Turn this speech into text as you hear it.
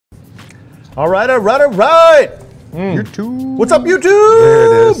All right, all right, all right. YouTube. What's up, YouTube?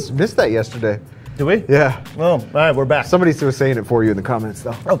 There it is. Missed that yesterday. Did we? Yeah. Oh, all right, we're back. Somebody was saying it for you in the comments,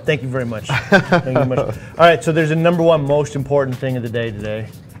 though. Oh, thank you very much. Thank you very much. All right, so there's a number one most important thing of the day today.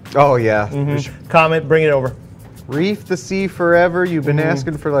 Oh, yeah. Comment, bring it over. Reef the sea forever. You've been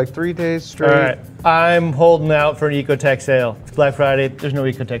asking for like 3 days straight. All right, I'm holding out for an Ecotech sale. It's Black Friday. There's no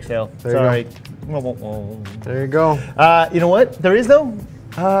Ecotech sale. There you Sorry. There you go. You know what? There is though.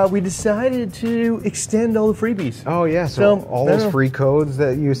 We decided to extend all the freebies. Oh, yeah. So all those free codes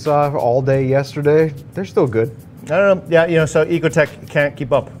that you saw all day yesterday, they're still good. I don't know. Yeah, so Ecotech can't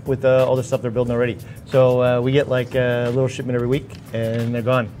keep up with all the stuff they're building already. So we get like a little shipment every week, and they're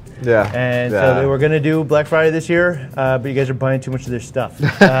gone. Yeah. And so they were going to do Black Friday this year, but you guys are buying too much of their stuff.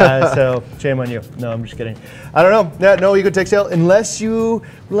 So shame on you. No, I'm just kidding. I don't know. Yeah, no Ecotech sale unless you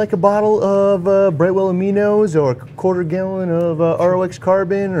like a bottle of Brightwell Aminos or a quarter gallon of ROX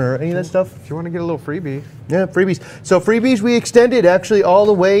Carbon or any of that stuff. If you want to get a little freebie. Yeah, freebies. So freebies we extended actually all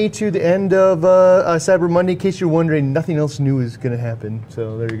the way to the end of Cyber Monday. In case you're wondering, nothing else new is going to happen.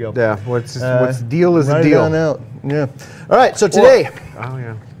 So there you go. Yeah, what's deal is a write deal. it on out. Yeah. All right, so today. Oh,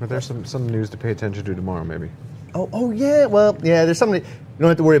 yeah. But there's some news to pay attention to tomorrow, maybe. Oh yeah. Well, yeah. There's something you don't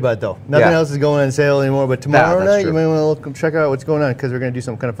have to worry about though. Nothing else is going on sale anymore. But tomorrow night you might want to check out what's going on because we're going to do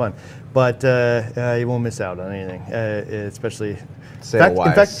something kind of fun. But you won't miss out on anything, especially sale-wise.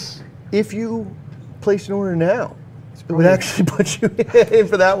 In fact, if you place an order now, it would actually put you in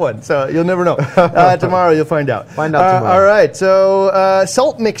for that one. So you'll never know. Tomorrow you'll find out. Find out tomorrow. All right. So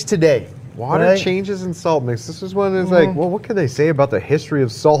salt mix today. Water changes in salt mix. This is one that's like, well, what can they say about the history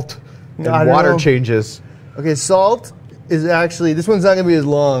of salt and water changes? Okay, salt is actually, this one's not going to be as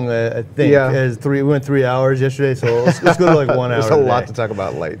long, I think, as we went 3 hours yesterday, so let's go to like 1 hour. There's a lot to talk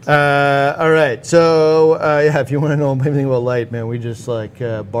about light. All right, so if you want to know anything about light, man, we just like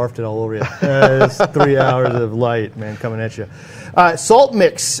barfed it all over you. It's 3 hours of light, man, coming at you. Salt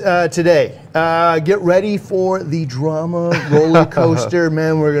mix today. Get ready for the drama roller coaster,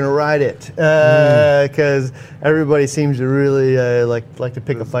 man. We're gonna ride it because everybody seems to really like to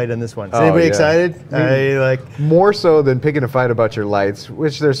pick a fight on this one. Is anybody excited? More so than picking a fight about your lights,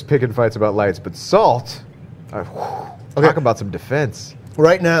 which there's picking fights about lights, but salt. Talk about some defense.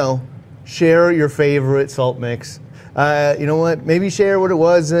 Right now, share your favorite salt mix. You know what? Maybe share what it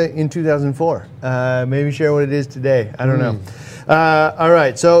was in 2004. Maybe share what it is today. I don't know. All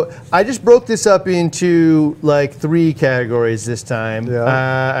right, so I just broke this up into like 3 categories this time.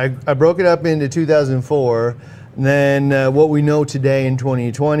 Yeah. I broke it up into 2004, and then what we know today in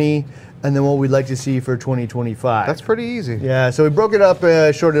 2020, and then what we'd like to see for 2025. That's pretty easy. Yeah, so we broke it up,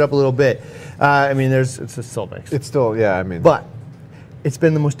 shorted it up a little bit. I mean, it's a salt mix. It's still, But it's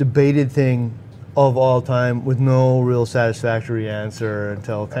been the most debated thing of all time with no real satisfactory answer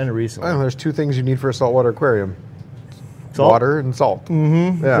until kind of recently. Well, there's 2 things you need for a saltwater aquarium. Salt? Water and salt.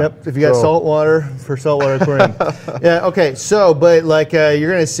 Mm-hmm. Yeah. Yep. If you got salt water for saltwater aquarium. Yeah. Okay. So, but like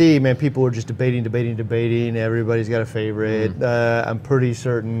you're gonna see, man, people are just debating. Everybody's got a favorite. I'm pretty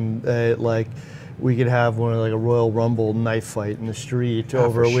certain like we could have one of like a Royal Rumble knife fight in the street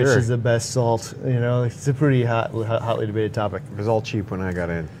over which is the best salt. You know, it's a pretty hotly debated topic. It was all cheap when I got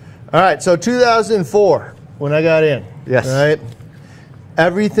in. All right. So 2004, when I got in. Yes. All right.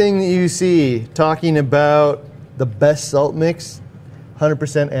 Everything that you see talking about the best salt mix,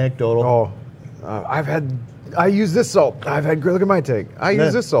 100% anecdotal. I use this salt. Look at my tank. I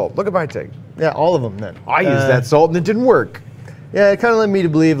use this salt. Look at my tank. Yeah, all of them then. I used that salt and it didn't work. Yeah, it kind of led me to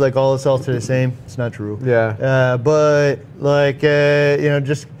believe like all the salts are the same. It's not true. Yeah. But like,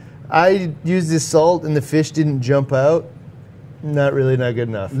 I used this salt and the fish didn't jump out. Not good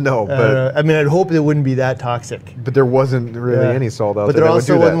enough. No, but I mean, I'd hope it wouldn't be that toxic. But there wasn't really any salt out there. But there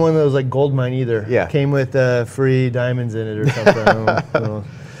also wasn't one of those like gold mine either. Yeah. Came with free diamonds in it or something. I don't know.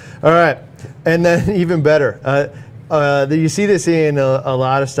 All right, and then even better. You see this in a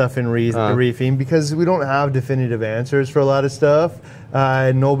lot of stuff in reefing because we don't have definitive answers for a lot of stuff.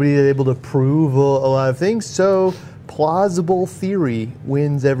 Nobody is able to prove a lot of things. So plausible theory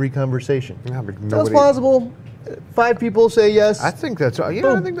wins every conversation. Yeah, but Sounds plausible. 5 people say yes. I think that's I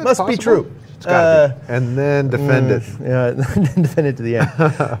think that's must possible. be true. It's gotta be. And then defend it. Yeah, defend it to the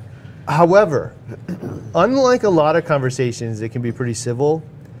end. However, unlike a lot of conversations that can be pretty civil,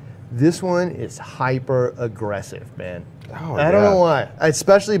 this one is hyper aggressive, man. I don't know why.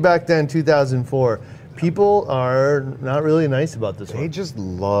 Especially back then, 2004. People are not really nice about this one. They just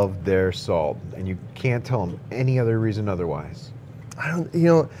love their salt, and you can't tell them any other reason otherwise. I don't, you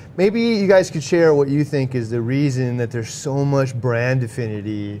know, maybe you guys could share what you think is the reason that there's so much brand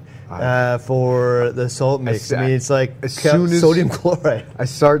affinity for the salt mix. I mean, it's like sodium chloride. As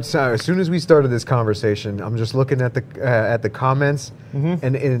soon as we started this conversation, I'm just looking at the comments,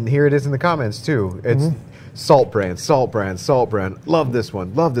 and here it is in the comments too. It's salt brand, salt brand, salt brand. Love this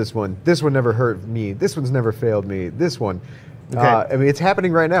one. Love this one. This one never hurt me. This one's never failed me. This one. Okay. I mean, it's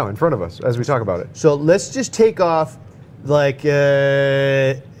happening right now in front of us as we talk about it. So let's just take off. I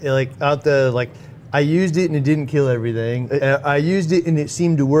used it and it didn't kill everything. I used it and it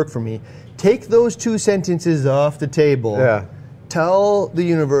seemed to work for me. Take those 2 sentences off the table. Yeah. Tell the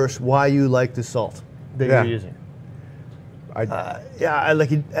universe why you like the salt that you're using. I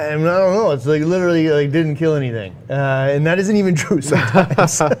don't know. It's like literally didn't kill anything, and that isn't even true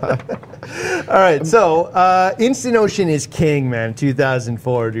sometimes. All right, so Instant Ocean is king, man.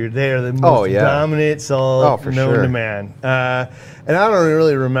 2004, dude. They are the most dominant salt known to man. And I don't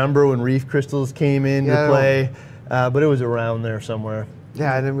really remember when Reef Crystals came into play, but it was around there somewhere.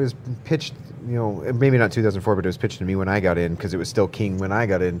 Yeah, and it was pitched, you know, maybe not 2004, but it was pitched to me when I got in because it was still king when I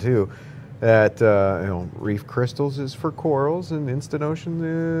got in too. That Reef Crystals is for corals and Instant Ocean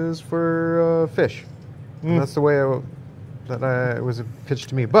is for fish. And that's the way it was pitched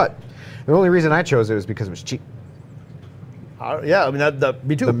to me. But the only reason I chose it was because it was cheap. Yeah, I mean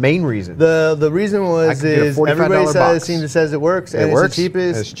me too. The main reason. The reason was everybody says it works. It works. It's the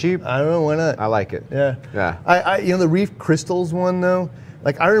cheapest. It's cheap. I don't know why not. I like it. Yeah. Yeah. You know the Reef Crystals one though.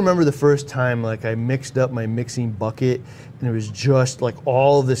 Like I remember the first time I mixed up my mixing bucket and it was just like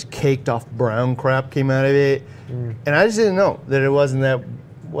all this caked off brown crap came out of it, and I just didn't know that it wasn't that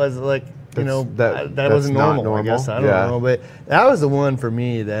wasn't normal. I guess I don't know, but that was the one for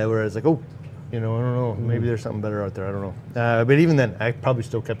me that where I was like, oh, I don't know, maybe there's something better out there. I don't know, but even then, I probably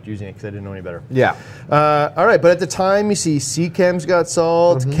still kept using it because I didn't know any better. Yeah. All right, but at the time, you see, Seachem's got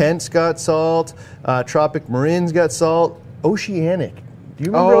salt, Kent's got salt, Tropic Marin's got salt, Oceanic. Do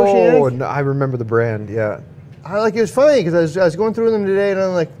you remember Oceanic? Oh, no, I remember the brand. Yeah. It was funny because I was going through them today and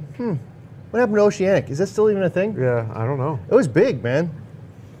I'm like, what happened to Oceanic? Is that still even a thing? Yeah, I don't know. It was big, man.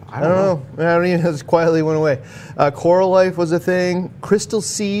 I don't know. I don't even know. It just quietly went away. Coral Life was a thing. Crystal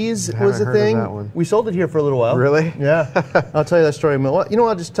Seas was a thing. That one. We sold it here for a little while. Really? Yeah. I'll tell you that story. Well, you know what?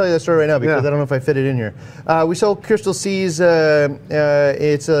 I'll just tell you that story right now because I don't know if I fit it in here. We sold Crystal Seas.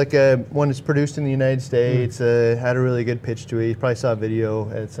 It's like one that's produced in the United States. Had a really good pitch to it. You probably saw a video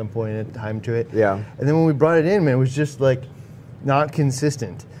at some point in time to it. Yeah. And then when we brought it in, man, it was just like not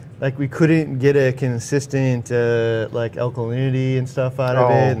consistent. Like we couldn't get a consistent alkalinity and stuff out of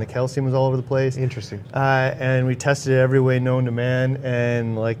it, and the calcium was all over the place. Interesting. And we tested it every way known to man,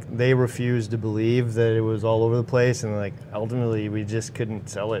 and they refused to believe that it was all over the place, and ultimately we just couldn't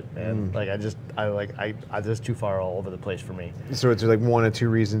sell it, and I just too far all over the place for me. So it's like one of two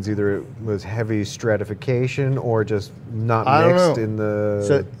reasons: either it was heavy stratification or just not mixed in the.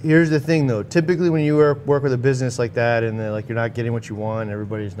 So here's the thing, though. Typically, when you work with a business like that, and you're not getting what you want,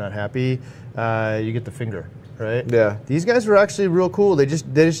 everybody's not happy, you get the finger, right? Yeah. These guys were actually real cool. They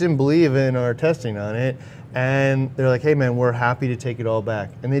just didn't believe in our testing on it, and they're like, "Hey, man, we're happy to take it all back,"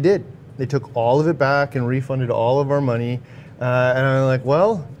 and they did. They took all of it back and refunded all of our money, and I'm like,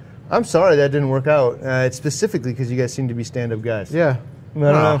 "Well, I'm sorry that didn't work out. It's specifically because you guys seem to be stand-up guys." Yeah. I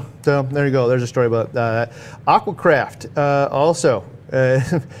don't know. So there you go. There's a story about that. Aquacraft also.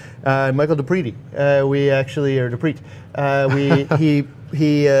 Michael Dupree. We actually, or Dupree.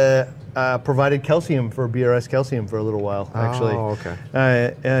 He provided calcium for BRS Calcium for a little while, actually. Oh,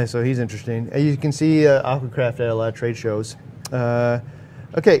 okay. So he's interesting. You can see Aquacraft at a lot of trade shows.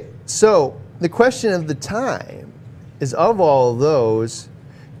 Okay, so the question of the time is, of all of those,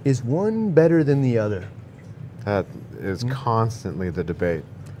 is one better than the other? That is constantly the debate.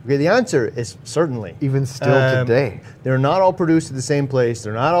 Okay, the answer is certainly. Even still today. They're not all produced at the same place.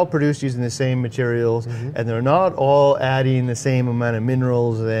 They're not all produced using the same materials. And they're not all adding the same amount of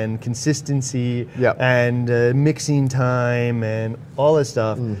minerals and consistency and mixing time and all this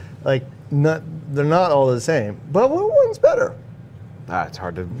stuff. They're not all the same. But one's better? It's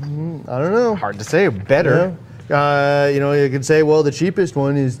hard to... I don't know. Hard to say. Better. You could say, well, the cheapest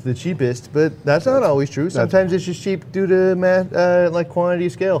one is the cheapest, but that's not always true. Sometimes it's just cheap due to quantity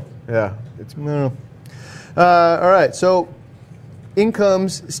scale. Yeah. I don't know. All right, so in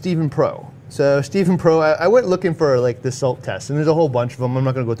comes Stephen Pro. So Stephen Pro, I went looking for the salt test, and there's a whole bunch of them. I'm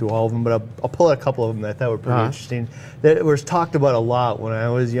not going to go through all of them, but I'll pull out a couple of them that I thought were pretty interesting. That was talked about a lot when I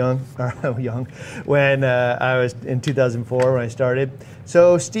was when I was in 2004 when I started.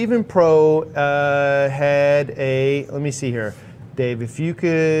 So Stephen Pro had let me see here, Dave, if you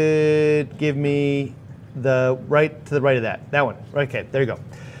could give me right to the right of that one. Okay, there you go.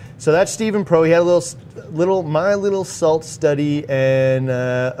 So that's Stephen Pro. He had a little My Little Salt Study and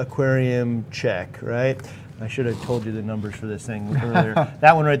aquarium check, right? I should have told you the numbers for this thing earlier.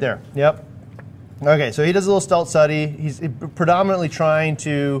 That one right there. Yep. Okay, so he does a little salt study. He's predominantly trying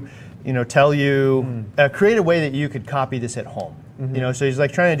to, tell you, create a way that you could copy this at home. So he's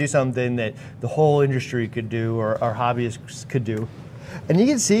like trying to do something that the whole industry could do or our hobbyists could do. And you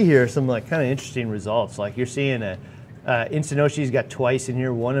can see here some like kind of interesting results. Like you're seeing Instanoshi's got twice in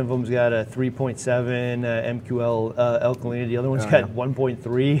here. One of them's got a 3.7 MQL alkalinity. The other one's got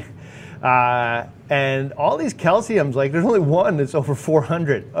 1.3. And all these calciums, like there's only one that's over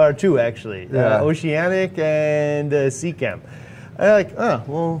 400, or two actually, Oceanic and Seachem. I'm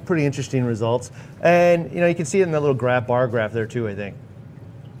like, pretty interesting results. And you can see it in the little bar graph there too, I think.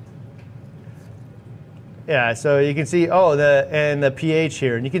 Yeah, so you can see, the pH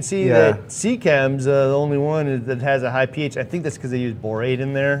here. And you can see that Seachem's the only one that has a high pH. I think that's because they use borate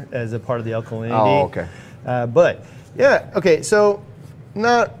in there as a part of the alkalinity. Oh, okay. So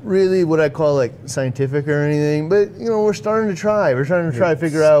not really what I call like scientific or anything, but we're starting to try. We're trying to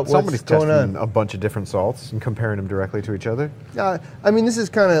figure out what's Somebody's going testing on. a bunch of different salts and comparing them directly to each other. This is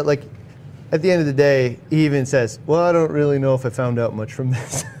kind of like, at the end of the day, he even says, well, I don't really know if I found out much from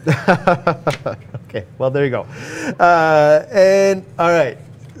this. Okay, well, there you go. And all right,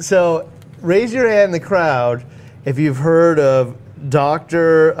 so raise your hand in the crowd if you've heard of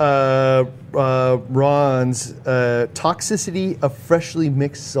Dr. Ron's toxicity of freshly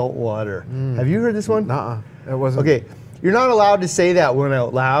mixed salt water. Have you heard this one? Nuh-uh. It wasn't. Okay, you're not allowed to say that one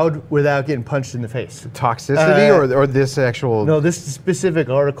out loud without getting punched in the face. Toxicity or this actual? No, this specific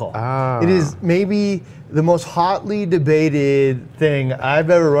article. Ah. It is maybe the most hotly debated thing I've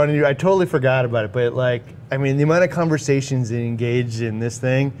ever run into. I totally forgot about it, but the amount of conversations engaged in this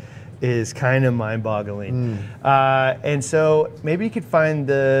thing is kind of mind-boggling. And so maybe you could find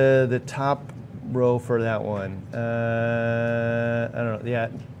the top row for that one. I don't know. Yeah,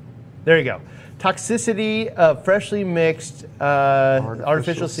 there you go. Toxicity of freshly mixed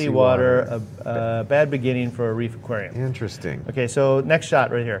artificial seawater, a bad beginning for a reef aquarium. Interesting. Okay, so next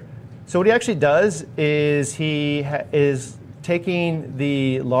shot right here. So what he actually does is he is taking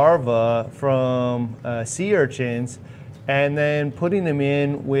the larvae from sea urchins and then putting them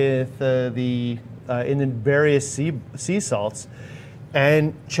in with in the various sea salts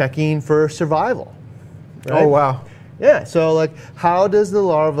and checking for survival. Right? Oh, wow. Yeah, so how does the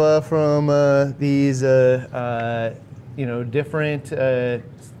larva from these different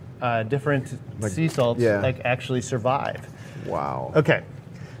sea salts actually survive? Wow. Okay,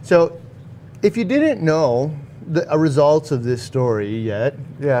 so if you didn't know the results of this story yet,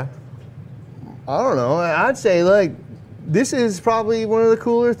 I don't know. I'd say this is probably one of the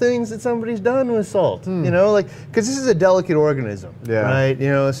cooler things that somebody's done with salt. Because this is a delicate organism, right?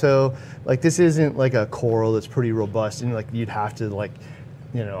 So this isn't like a coral that's pretty robust, and you'd have to I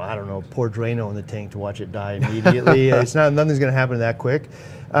don't know, pour Drano in the tank to watch it die immediately. Nothing's going to happen that quick.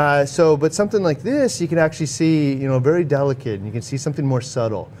 But something like this, you can actually see, very delicate, and you can see something more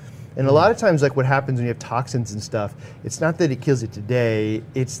subtle. And a lot of times, what happens when you have toxins and stuff, it's not that it kills it today,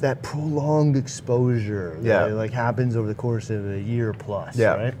 it's that prolonged exposure that happens over the course of a year plus,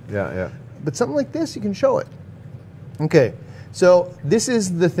 right? Yeah. But something like this, you can show it. Okay, so this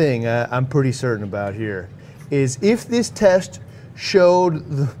is the thing I'm pretty certain about here, is if this test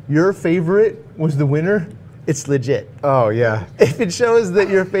showed your favorite was the winner, it's legit. Oh, yeah. If it shows that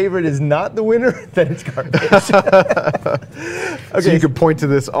your favorite is not the winner, then it's garbage. Okay. So you can point to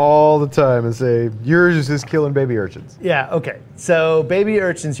this all the time and say, yours is killing baby urchins. Yeah, okay. So baby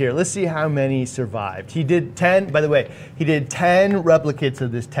urchins here. Let's see how many survived. He did 10, by the way, he did 10 replicates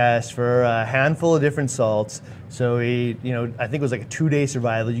of this test for a handful of different salts. So he, I think it was a 2-day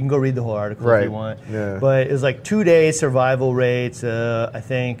survival. You can go read the whole article if you want. Yeah. But it was 2-day survival rates, I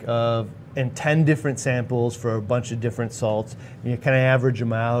think, and 10 different samples for a bunch of different salts. You kind of average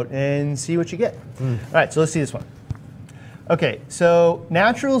them out and see what you get. All right, so let's see this one. Okay, so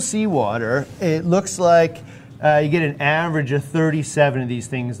natural seawater, it looks like you get an average of 37 of these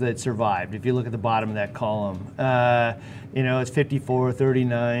things that survived. If you look at the bottom of that column, it's 54,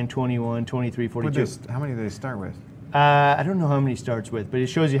 39, 21, 23, 42. How many do they start with? I don't know how many he starts with, but it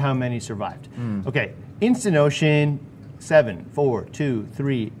shows you how many survived. Okay, Instanocean, 7, 4, 2,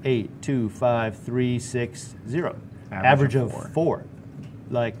 3, 8, 2, 5, 3, 6, 0. Average of 4.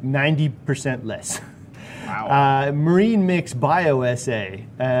 90% less. Wow. Marine Mix Bioassay.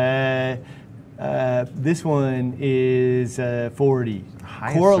 This one is 40.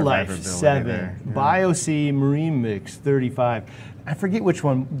 Coral Life, 7. BioC Marine Mix, 35. I forget which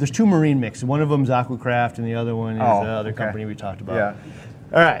one. There's two marine mix. One of them's Aquacraft, and the other one is the other okay. company we talked about. Yeah.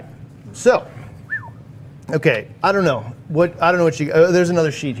 All right. So, okay, I don't know what you. There's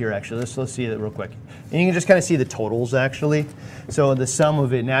another sheet here actually. Let's see it real quick, and you can just kind of see the totals actually. So the sum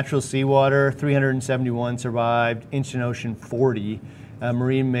of it: natural seawater 371 survived, instant ocean 40,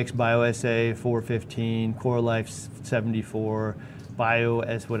 marine mix BioSA 415, Core Life 74,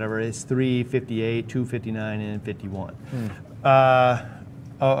 BioS whatever is 358, 259, and 51. Okay,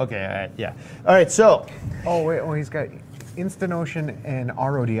 all right, yeah. All right, so. Oh, wait, he's got Instant Ocean and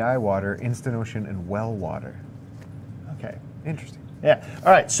RODI water, Instant Ocean and well water. Okay. Interesting. Yeah.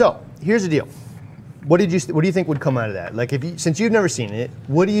 All right, so here's the deal. What do you think would come out of that? Like, since you've never seen it,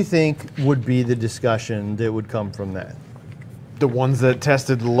 what do you think would be the discussion that would come from that? The ones that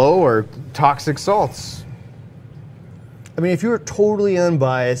tested low are toxic salts. I mean, if you were totally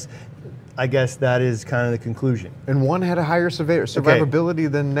unbiased, I guess that is kind of the conclusion. And one had a higher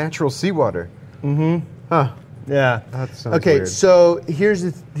survivability than natural seawater. Mm-hmm. Huh. Yeah. That sounds okay, weird. so here's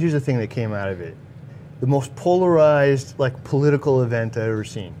the thing that came out of it. The most polarized, like, political event I've ever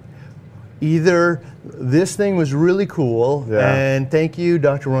seen. Either this thing was really cool, and thank you,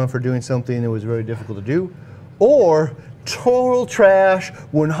 Dr. Ron, for doing something that was very difficult to do, or total trash,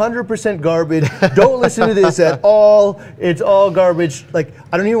 100% garbage. Don't listen to this at all. It's all garbage. Like,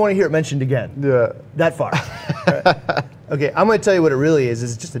 I don't even want to hear it mentioned again. Yeah. That far. Right. Okay, I'm going to tell you what it really is.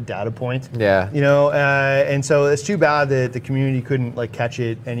 It's just a data point. Yeah. You know, and so it's too bad that the community couldn't like catch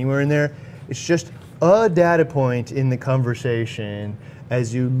it anywhere in there. It's just a data point in the conversation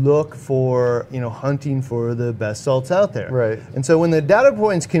as you look for, hunting for the best salts out there. Right. And so when the data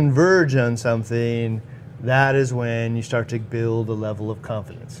points converge on something, that is when you start to build a level of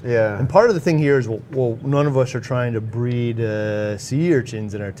confidence. Yeah. And part of the thing here is, well, none of us are trying to breed sea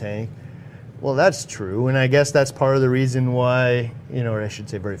urchins in our tank. Well, that's true, and I guess that's part of the reason why, or I should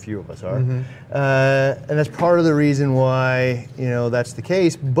say very few of us are. Mm-hmm. And that's part of the reason why, that's the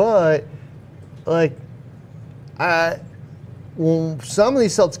case. But, like, well, some of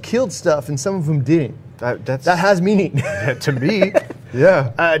these salts killed stuff and some of them didn't. That has meaning. To me,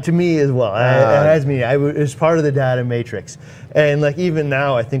 yeah. To me as well. It has meaning. It's part of the data matrix. And like even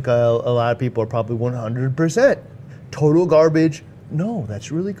now, I think a lot of people are probably 100% total garbage. No,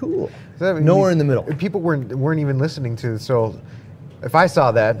 that's really cool. Nowhere in the middle. People weren't even listening to. So if I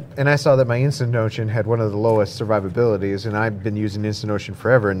saw that, and I saw that my Instant Ocean had one of the lowest survivabilities, and I've been using Instant Ocean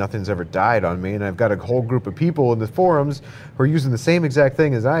forever, and nothing's ever died on me, and I've got a whole group of people in the forums who are using the same exact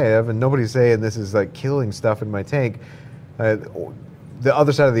thing as I have, and nobody's saying this is like killing stuff in my tank. The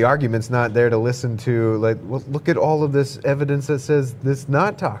other side of the argument's not there to listen to, like, well, look at all of this evidence that says this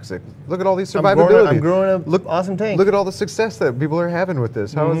not toxic. Look at all these survivability. I'm growing an awesome tank. Look at all the success that people are having with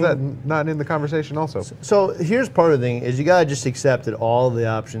this. How is that not in the conversation also? So here's part of the thing, is you gotta just accept that all the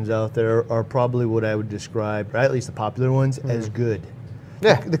options out there are probably what I would describe, or at least the popular ones, as good.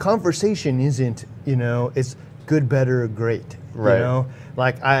 Yeah. The conversation isn't, it's good, better, or great. Right.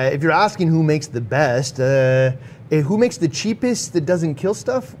 Like if you're asking who makes the best, who makes the cheapest that doesn't kill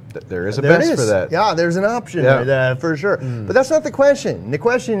stuff? There is a best for that. Yeah, there's an option for sure. But that's not the question. The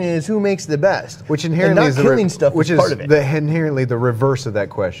question is who makes the best. Which inherently is killing stuff which is part of it. Inherently the reverse of that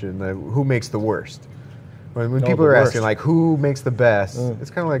question. Who makes the worst? When people are asking like who makes the best, it's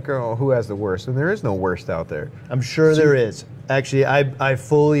kind of like who has the worst, and there is no worst out there. I'm sure there is. Actually, I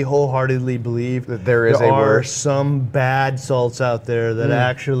fully, wholeheartedly believe that there are worst. some bad salts out there that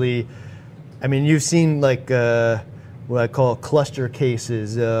actually. I mean, you've seen like what I call cluster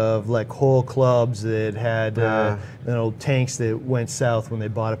cases of like whole clubs that had tanks that went south when they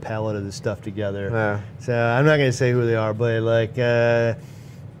bought a pallet of this stuff together. So I'm not going to say who they are, but like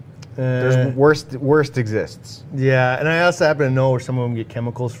there's worst exists. Yeah, and I also happen to know where some of them get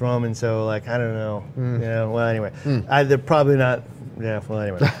chemicals from, and so like I don't know. Yeah, well anyway, they're probably not. Yeah, well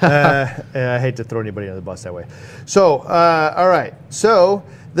anyway, I hate to throw anybody under the bus that way. So all right, so.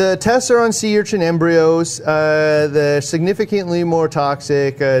 The tests are on sea urchin embryos. They're significantly more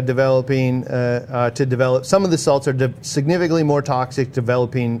toxic, developing to develop. Some of the salts are significantly more toxic,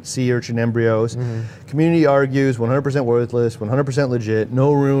 developing sea urchin embryos. Community argues 100% worthless, 100% legit.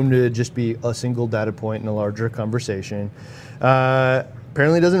 No room to just be a single data point in a larger conversation.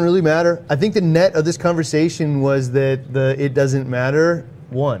 Apparently, it doesn't really matter. I think the net of this conversation was that it doesn't matter.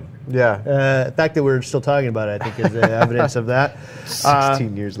 One. Yeah. The fact that we're still talking about it, I think, is evidence of that.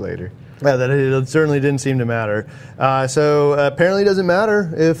 16 years later. Yeah, that it certainly didn't seem to matter. So apparently it doesn't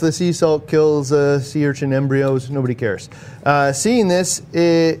matter if the sea salt kills sea urchin embryos. Nobody cares. Seeing this,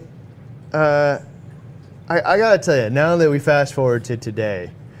 I got to tell you, now that we fast forward to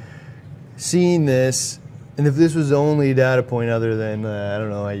today, seeing this, and if this was the only data point other than, I don't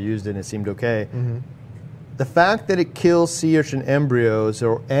know, I used it and it seemed okay, the fact that it kills sea urchin embryos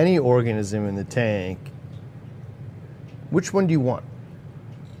or any organism in the tank, which one do you want?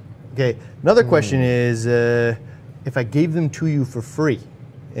 Okay, another question is, if I gave them to you for free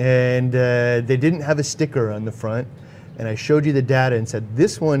and they didn't have a sticker on the front and I showed you the data and said,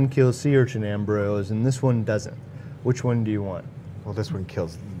 this one kills sea urchin embryos and this one doesn't, which one do you want? Well, this one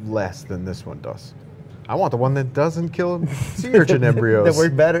kills less than this one does. I want the one that doesn't kill sea urchin embryos. That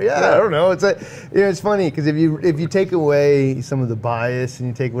work better. Yeah, I don't know. It's funny because if you take away some of the bias and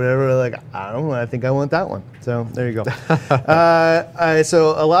you take whatever, like I don't know, I think I want that one. So there you go.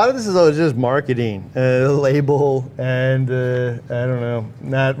 So a lot of this is just marketing, label, and I don't know,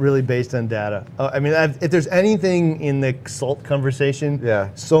 not really based on data. I mean, if there's anything in the salt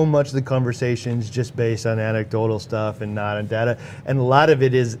conversation, so much of the conversation's just based on anecdotal stuff and not on data, and a lot of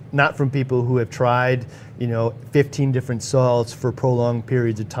it is not from people who have tried 15 different salts for prolonged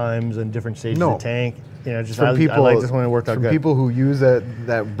periods of times on different stages of the tank. Just from people, I like this one, it worked out good. People who use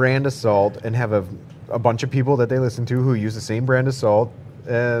that brand of salt and have a bunch of people that they listen to who use the same brand of salt,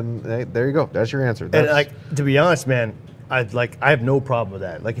 and there you go. That's your answer. And to be honest, man, I have no problem with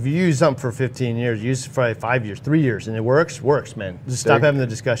that. Like if you use something for 15 years, use it for 5 years, 3 years, and it works, man. Just stop having the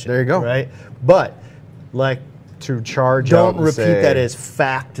discussion. There you go. Right? But to charge don't repeat that as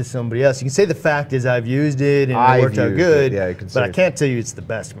fact to somebody else. You can say the fact is I've used it and it worked out good, but I can't tell you it's the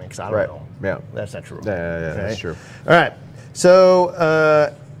best, man, because I don't know. Yeah. That's not true. Yeah, that's true. All right.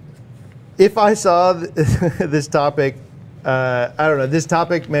 So if I saw this topic, I don't know, this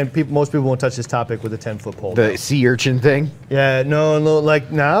topic, man, most people won't touch this topic with a 10-foot pole. The sea urchin thing? Yeah, no,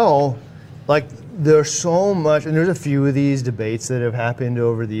 now, there's so much, and there's a few of these debates that have happened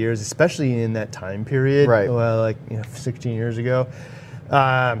over the years, especially in that time period, right? Well, 16 years ago,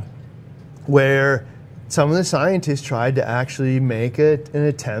 where some of the scientists tried to actually make an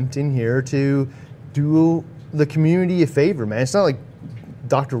attempt in here to do the community a favor, man. It's not like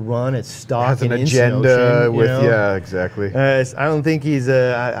Dr. Run at stock has an in agenda with exactly. I don't think he's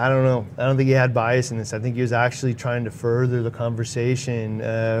I don't know. I don't think he had bias in this. I think he was actually trying to further the conversation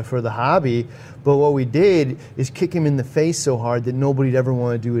for the hobby. But what we did is kick him in the face so hard that nobody'd ever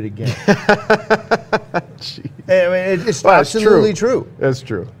want to do it again. I mean, it's absolutely true. That's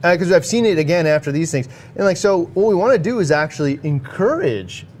true. Because I've seen it again after these things. And so what we want to do is actually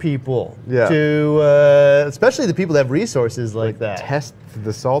encourage people to, especially the people that have resources like that. Test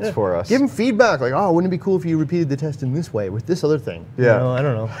the salts for us. Give them feedback, wouldn't it be cool if you repeated the test in this way with this other thing? Yeah. I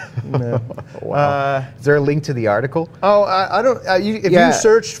don't know. Wow. Is there a link to the article? Oh, I don't. If you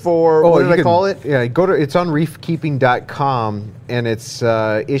searched for what did I call it? Yeah, it's on reefkeeping.com and it's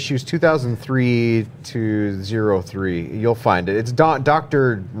issues 2003 to 03. You'll find it. It's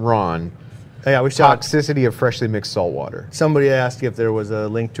Dr. Ron. Yeah, we saw toxicity of freshly mixed salt water. Somebody asked if there was a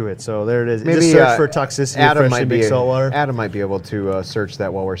link to it, so there it is. Maybe just search for toxicity of freshly mixed salt water. Adam might be able to search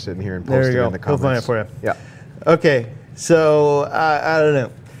that while we're sitting here and post it in the comments. He'll find it for you. Yeah. Okay, so I don't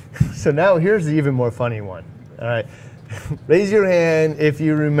know. So now here's the even more funny one. All right. Raise your hand if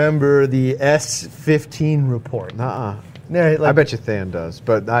you remember the S15 report. I bet you Than does,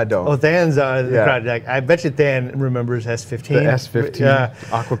 but I don't. Oh, Than's I bet you Than remembers S15. The S15. Yeah.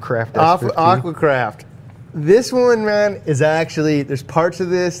 Aquacraft S15. Aquacraft. This one, man, is actually, there's parts of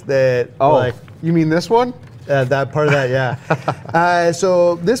this that you mean this one? That part of that, yeah.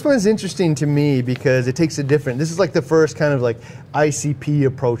 So this one's interesting to me because it takes this is like the first kind of ICP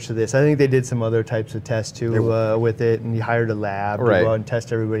approach to this. I think they did some other types of tests too with it, and you hired a lab to go out and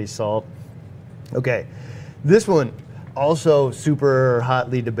test everybody's salt. Okay, this one also super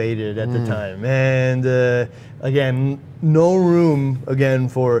hotly debated at the time, and again, no room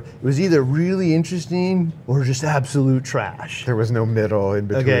for, it was either really interesting or just absolute trash. There was no middle in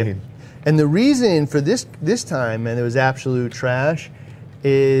between. Okay. And the reason for this time, and it was absolute trash,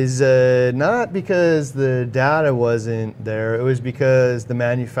 is not because the data wasn't there. It was because the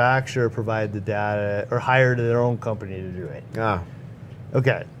manufacturer provided the data or hired their own company to do it.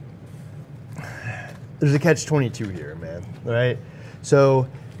 Okay. There's a catch-22 here, man. Right? So,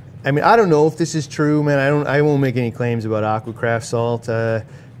 I mean, I don't know if this is true, man. I won't make any claims about Aquacraft salt,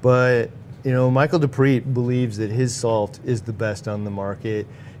 but Michael DePreet believes that his salt is the best on the market.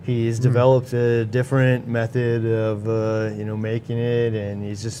 He's developed a different method of making it, and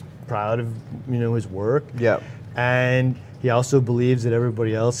he's just proud of his work. Yeah. And he also believes that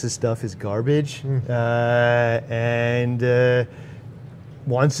everybody else's stuff is garbage, and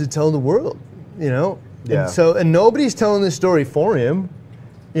wants to tell the world. Yeah. And nobody's telling this story for him.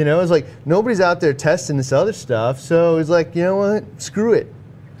 It's like nobody's out there testing this other stuff. So he's like, you know what? Screw it.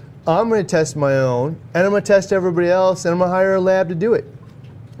 I'm going to test my own, and I'm going to test everybody else, and I'm going to hire a lab to do it,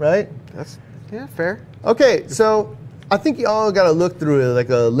 right? That's fair. Okay, so I think you all got to look through it like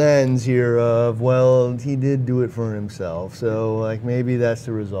a lens here of, well, he did do it for himself, so like maybe that's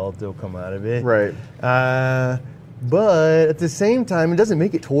the result that'll come out of it. Right. But at the same time, it doesn't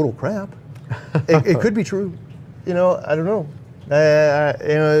make it total crap. It could be true. You know, I don't know.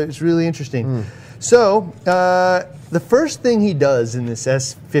 You know, it's really interesting. So the first thing he does in this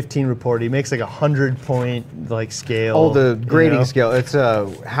S15 report, he makes like a 100-point like scale. Oh, the grading scale. It's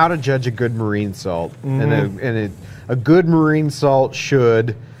how to judge a good marine salt, and a good marine salt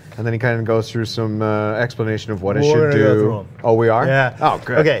should. And then he kind of goes through some explanation of what it should do. Oh, we are? Yeah. Oh,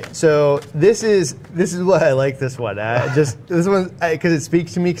 good. Okay, so this is why I like this one. This one because it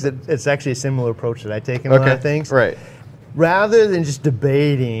speaks to me because it's actually a similar approach that I take in a lot of things. Right. Rather than just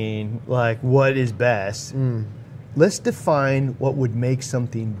debating like what is best, let's define what would make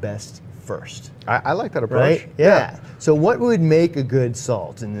something best first. I like that approach. Right? Yeah. So what would make a good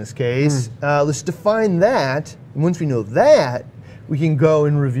salt in this case? Let's define that. And once we know that, we can go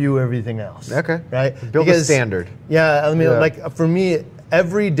and review everything else. Okay. Right? Build a standard. Yeah, I mean, like for me,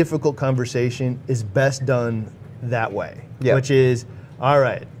 every difficult conversation is best done that way. Yeah. Which is, all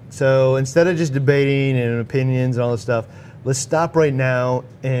right, so instead of just debating and opinions and all this stuff, let's stop right now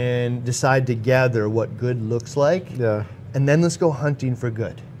and decide together what good looks like. Yeah. And then let's go hunting for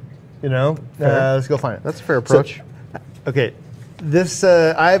good. You know? Let's go find it. That's a fair approach. So, okay. This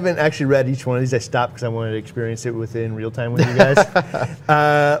I haven't actually read each one of these. I stopped because I wanted to experience it within real time with you guys.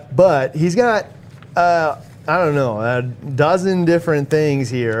 But he's got I don't know, a dozen different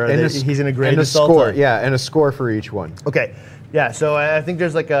things here that he's going to grade the salt score. on. Yeah, and a score for each one. Okay. Yeah, so I think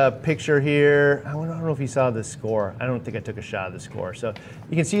there's like a picture here. I don't know if you saw the score. I don't think I took a shot of the score. So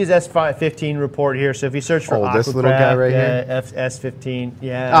you can see his S15 report here. So if you search for Aquacraft, this little guy right here? S15,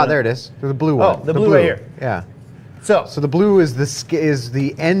 yeah. Ah, there it is. The blue one. Oh, the blue right here. Yeah. So the blue is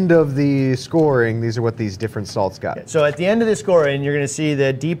the end of the scoring. These are what these different salts got. So at the end of the scoring, you're going to see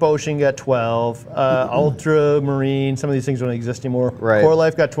that Deep Ocean got 12, Ultramarine, some of these things don't exist anymore. Right. Core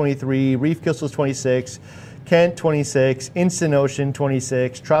Life got 23, Reef Crystals 26, Kent 26, Instant Ocean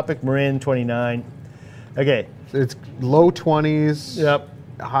 26, Tropic Marin 29. Okay. It's low 20s. Yep.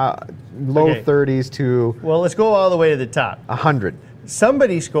 Low 30s to. Well, let's go all the way to the top. 100.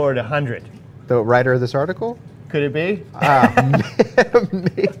 Somebody scored 100. The writer of this article? Could it be?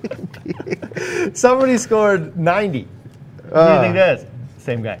 Maybe. Somebody scored 90. Who do you think that is?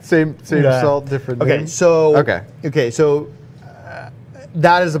 Same guy. Same salt, different name. Okay, so okay.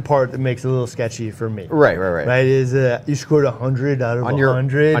 That is the part that makes it a little sketchy for me. Right. Right, is you scored 100 out of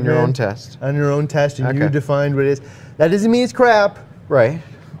 100 on your own test. On your own test, and you defined what it is. That doesn't mean it's crap. Right.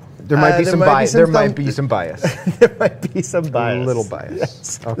 There might be some bias. There might be some bias. There might be some bias. A little bias.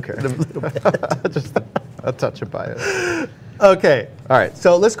 Yes. Okay. A little bit. Just a touch of bias. Okay. All right.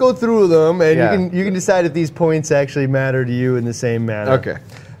 So let's go through them, and you can decide if these points actually matter to you in the same manner. Okay.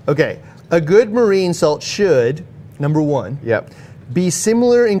 Okay. A good marine salt should, number one, be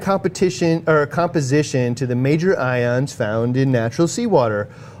similar in competition or composition to the major ions found in natural seawater.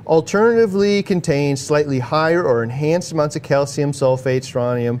 Alternatively, contain slightly higher or enhanced amounts of calcium, sulfate,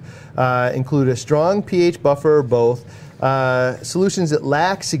 strontium, include a strong pH buffer or both. Solutions that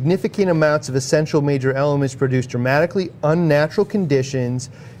lack significant amounts of essential major elements produce dramatically unnatural conditions.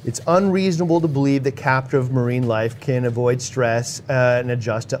 It's unreasonable to believe that captive marine life can avoid stress and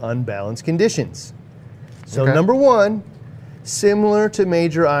adjust to unbalanced conditions. So number one, similar to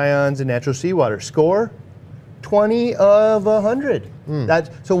major ions in natural seawater. Score, 20 of 100.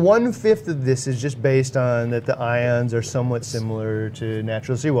 So 1/5 of this is just based on that the ions are somewhat similar to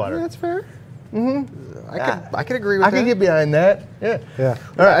natural seawater. Yeah, that's fair. I can agree with that. I can get behind that. Yeah. All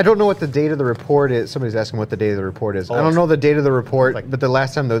right. I don't know what the date of the report is. Somebody's asking what the date of the report is. I don't know the date of the report, but the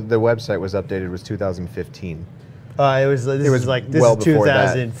last time the website was updated was 2015. This is well before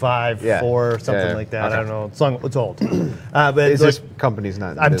that. 2005, 4, something like that. Okay. I don't know. It's old. But this company's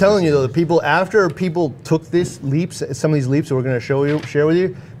not. I'm telling you though, the people after people took some of these leaps that we're going to share with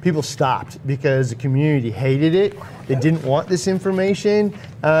you, people stopped because the community hated it. They didn't want this information,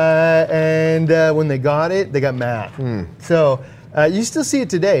 and when they got it, they got mad. So you still see it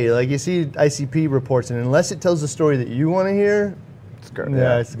today. Like you see ICP reports, and unless it tells the story that you want to hear, it's garbage.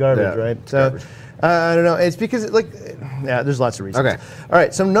 Yeah, it's garbage, right? It's garbage. I don't know. It's because there's lots of reasons. Okay. All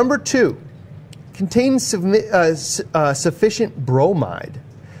right. So number 2, contains sufficient bromide.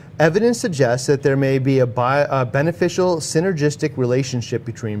 Evidence suggests that there may be a beneficial synergistic relationship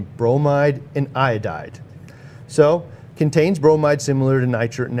between bromide and iodide. So Contains bromide similar to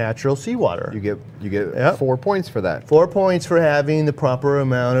natural seawater. You get Yep. 4 points for that. 4 points for having the proper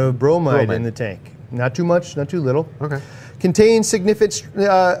amount of bromide in Bromide. the tank. Not too much, not too little. Okay. Contains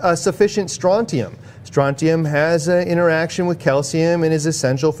sufficient strontium. Strontium has an interaction with calcium and is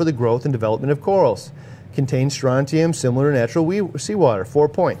essential for the growth and development of corals. Contains strontium similar to natural seawater. 4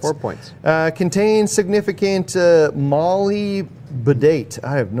 points. 4 points. Contains significant molybdate.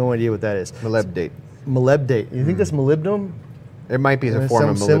 I have no idea what that is. Molybdate. Molybdate. You think that's molybdenum? It might be a form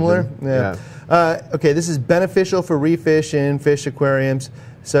of molybdenum. Similar? Yeah. Okay, this is beneficial for reef fish and fish aquariums,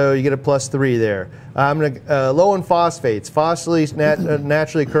 so you get a +3 there. Low in phosphates. Phosphates,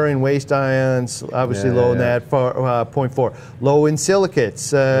 naturally occurring waste ions, obviously low in that, 0.4. Low in silicates,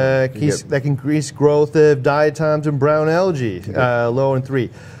 that can increase growth of diatoms and brown algae, low in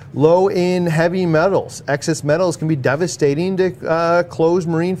 3. Low in heavy metals. Excess metals can be devastating to closed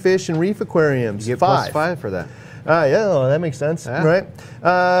marine fish and reef aquariums. You get 5. +5 for that. Yeah, that makes sense, Yeah.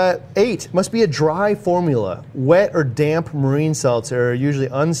 right? 8, must be a dry formula. Wet or damp marine salts are usually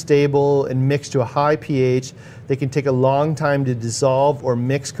unstable and mixed to a high pH. They can take a long time to dissolve or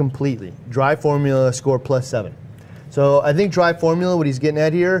mix completely. Dry formula, score +7. So I think dry formula, what he's getting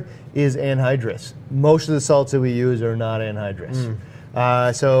at here, is anhydrous. Most of the salts that we use are not anhydrous.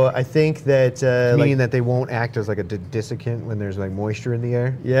 So I think that Meaning that they won't act as like a desiccant when there's like moisture in the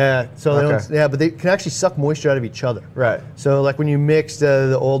air? yeah, so they Okay. don't, but they can actually suck moisture out of each other. Right. So like when you mix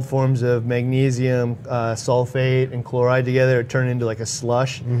the old forms of magnesium sulfate and chloride together, it turned into like a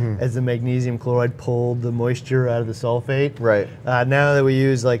slush as the magnesium chloride pulled the moisture out of the sulfate. Right. Now that we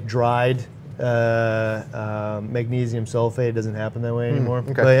use like dried magnesium sulfate, it doesn't happen that way anymore.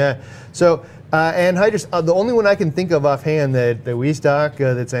 okay. But yeah, so anhydrous, the only one I can think of offhand that we stock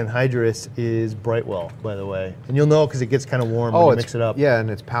that's anhydrous is Brightwell, by the way. And you'll know because it gets kind of warm when you mix it up. Yeah, and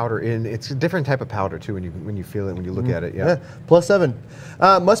it's powder. And it's a different type of powder too when you feel it, when you look at it. Yeah. +7.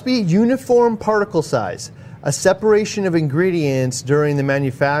 Must be uniform particle size. A separation of ingredients during the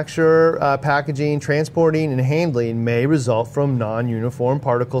manufacture, packaging, transporting, and handling may result from non-uniform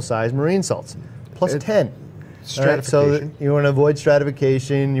particle size marine salts. +10. All right, so you want to avoid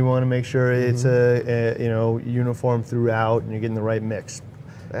stratification. You want to make sure it's uniform throughout, and you're getting the right mix.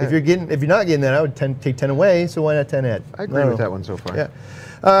 If you're not getting that, I would take 10 away. So why not 10 add? I agree with that one so far.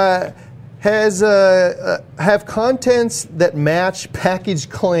 Yeah. Have contents that match package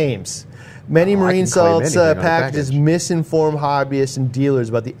claims. Many marine salts packages misinform hobbyists and dealers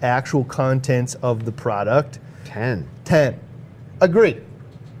about the actual contents of the product. 10. Agree.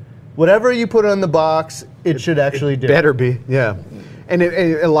 Whatever you put on the box, it should actually do. Better be, yeah. And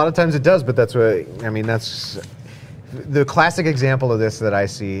a lot of times it does, but that's what, I mean, that's the classic example of this that I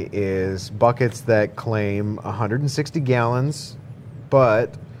see is buckets that claim 160 gallons,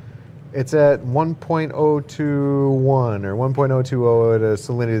 but it's at 1.021 or 1.020 at a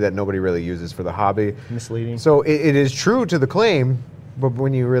salinity that nobody really uses for the hobby. Misleading. So it is true to the claim, but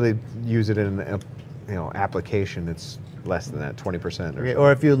when you really use it in application, it's less than that, 20%. Okay,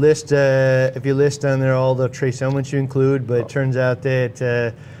 or if you list on there all the trace elements you include, but it turns out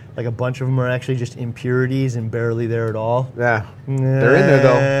that like a bunch of them are actually just impurities and barely there at all. Yeah, they're in there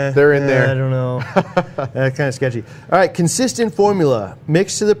though. They're in there. I don't know. That's kind of sketchy. All right, consistent formula.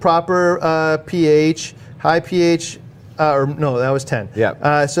 Mix to the proper pH, high pH, or no, that was 10.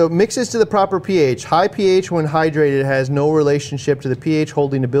 Yeah. So mixes to the proper pH. High pH when hydrated has no relationship to the pH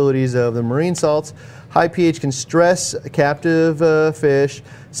holding abilities of the marine salts. High pH can stress captive fish,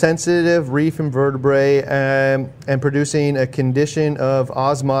 sensitive reef invertebrate, and producing a condition of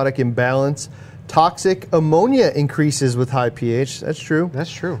osmotic imbalance. Toxic ammonia increases with high pH. That's true. That's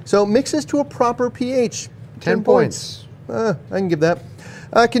true. So mixes to a proper pH. 10 points. I can give that.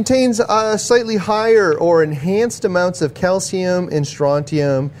 Contains slightly higher or enhanced amounts of calcium and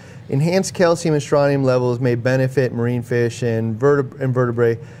strontium. Enhanced calcium and strontium levels may benefit marine fish and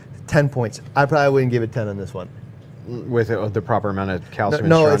invertebrate. 10 points. I probably wouldn't give it 10 on this one. With the proper amount of calcium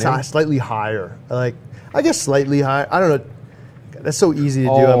No, and it's strontium? slightly higher. I guess slightly higher. I don't know. That's so easy to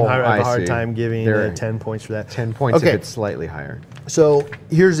do. I have a hard time giving 10 points for that. 10 points okay. if it's slightly higher. So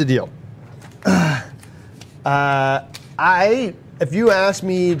here's the deal. If you ask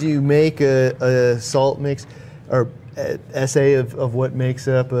me to make a salt mix or essay of what makes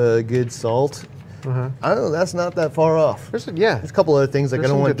up a good salt, I don't know, that's not that far off. There's a couple other things, like I There's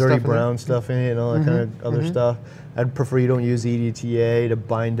don't some want good dirty stuff in brown stuff in it and all that kind of other stuff. I'd prefer you don't use EDTA to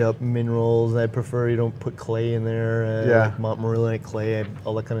bind up minerals. I'd prefer you don't put clay in there, like Montmorillonite clay,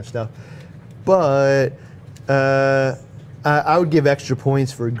 all that kind of stuff. But I would give extra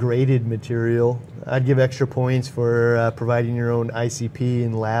points for graded material. I'd give extra points for providing your own ICP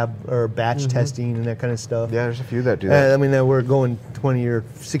and lab or batch testing and that kind of stuff. Yeah, there's a few that do that. I mean, we're going 20 or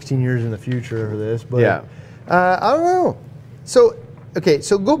 16 years in the future for this, but Yeah. I don't know. So, okay,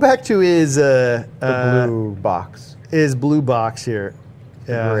 so go back to his The blue box. his blue box here.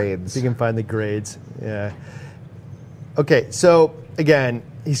 Grades. If you can find the grades. Yeah. Okay, so again,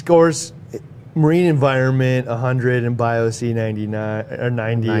 he scores marine environment 100 and BioC 99 or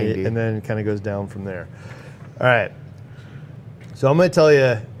 90, 90. and then it kind of goes down from there. All right. So I'm going to tell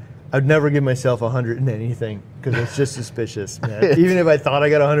you, I'd never give myself 100 in anything because it's just suspicious, man. Even if I thought I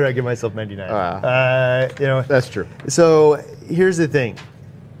got 100, I'd give myself 99. You know. That's true. So here's the thing.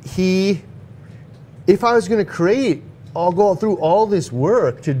 If I was going to I'll go through all this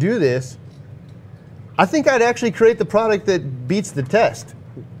work to do this, I think I'd actually create the product that beats the test.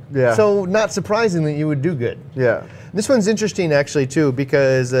 Yeah. So not surprising that you would do good. Yeah. This one's interesting actually too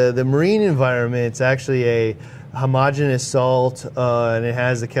because the marine environment's actually a homogeneous salt and it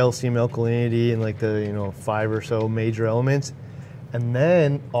has the calcium alkalinity and like the 5 or so major elements, and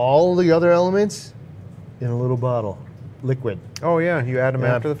then all the other elements in a little bottle, liquid. Oh yeah, you add them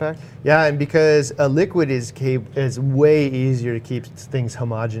Yeah. after the fact? Yeah, and because a liquid is way easier to keep things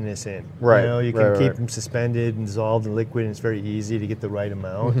homogeneous in. Right, You know, you can right, keep right. them suspended and dissolved in liquid, and it's very easy to get the right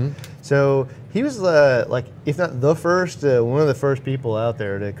amount. Mm-hmm. So he was like, if not the first, one of the first people out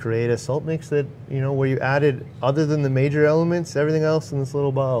there to create a salt mix that where you added, other than the major elements, everything else in this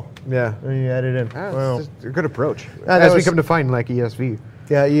little bottle. Yeah. And you add it in. Wow. It's a good approach. that As we was- come to find like ESV.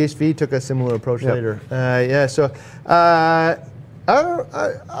 Yeah, ESV took a similar approach Yep. later. Yeah, so I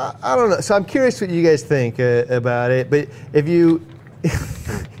don't know. So I'm curious what you guys think about it. But if you, I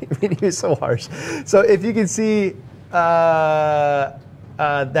mean, he was so harsh. So if you can see that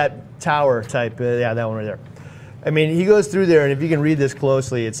tower type, yeah, that one right there. I mean, he goes through there, and if you can read this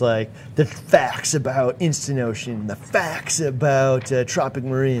closely, it's like the facts about Instant Ocean, the facts about Tropic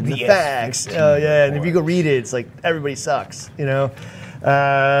Marine, the facts. Oh yeah, and if you go read it, it's like everybody sucks, and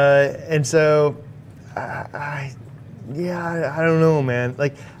so, I don't know, man.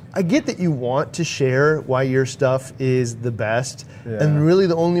 Like, I get that you want to share why your stuff is the best, and really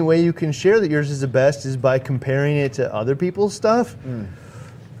the only way you can share that yours is the best is by comparing it to other people's stuff.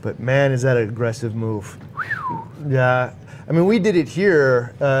 But man, is that an aggressive move? Yeah, I mean, we did it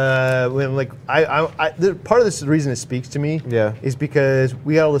here when, like, part of this reason it speaks to me is because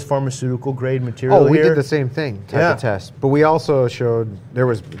we got all this pharmaceutical grade material. Oh, we here. did the same thing, type of test. But we also showed, there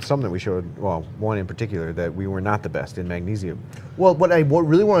was some that we showed, well, one in particular, that we were not the best in magnesium. Well, what I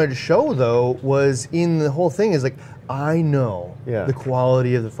really wanted to show, though, was in the whole thing is like, I know the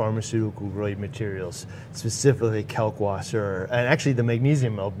quality of the pharmaceutical grade materials, specifically Kalkwasser, and actually the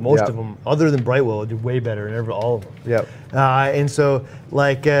magnesium melt. Most of them, other than Brightwell, did way better in all of them. Yep. And so,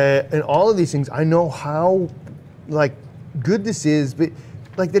 like, in all of these things, I know how, like, good this is, but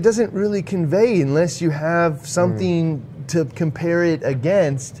like that doesn't really convey unless you have something to compare it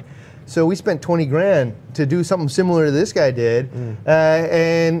against. So we spent 20 grand to do something similar to this guy did.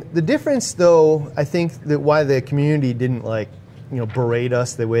 And the difference, though, I think that why the community didn't berate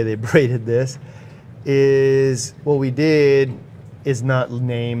us the way they berated this is what we did is not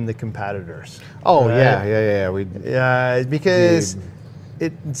name the competitors. Oh, right? Yeah, Because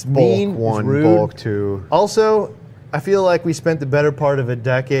it's mean, bulk one, it's rude. bulk two. Also, I feel like we spent the better part of a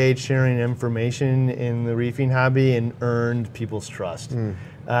decade sharing information in the reefing hobby and earned people's trust.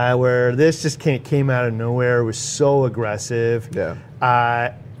 Where this just came out of nowhere, was so aggressive.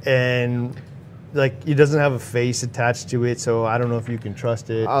 And like it doesn't have a face attached to it, so I don't know if you can trust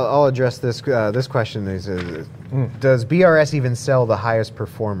it. I'll address this. This question is: does BRS even sell the highest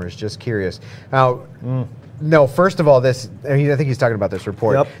performers? Just curious. Now, no. First of all, I think he's talking about this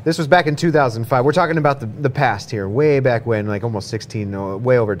report. Yep. This was back in 2005. We're talking about the past here, way back when, like almost 16,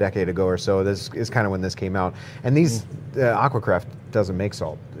 way over a decade ago or so. This is kind of when this came out. And these Aquacraft doesn't make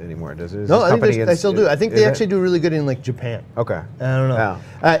salt anymore, does it? No, I think they still do. I think they actually do really good in like Japan. Okay. I don't know.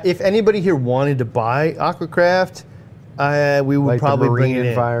 If anybody here wanted to buy Aquacraft, we would Like probably the bring marine it in.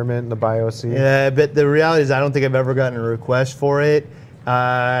 environment, the BioC. Yeah, but the reality is I don't think I've ever gotten a request for it.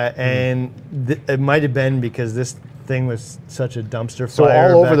 And it might have been because this thing was such a dumpster So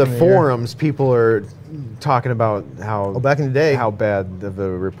fire. all over back the in forums, people are talking about how back in the day, how bad of a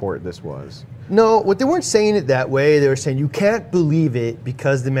report this was. No, what they weren't saying it that way. They were saying you can't believe it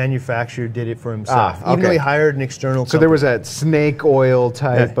because the manufacturer did it for himself, even though he hired an external company. So there was that snake oil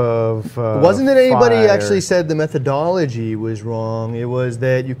type of. It wasn't that anybody fire. actually said the methodology was wrong. It was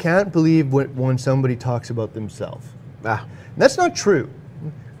that you can't believe when somebody talks about themselves. That's not true.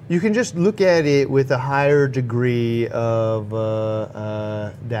 you can just look at it with a higher degree of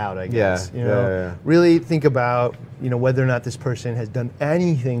doubt, I guess. Yeah. Really think about whether or not this person has done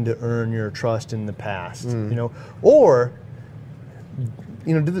anything to earn your trust in the past. Or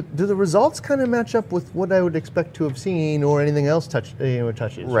do the results kind of match up with what I would expect to have seen, or anything else touches?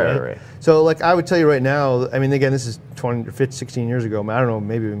 Right. So, like, I would tell you right now. I mean, again, this is 16 years ago. I don't know,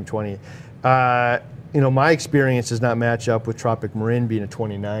 maybe even 20. My experience does not match up with Tropic Marin being a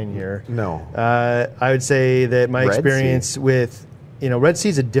 29 here. No. I would say that my Red experience Sea. with, Red Sea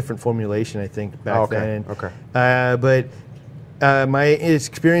is a different formulation, I think, back then. Okay. But my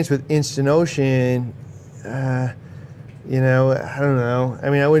experience with Instant Ocean, I don't know. I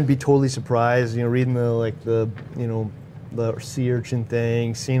mean, I wouldn't be totally surprised, reading the sea urchin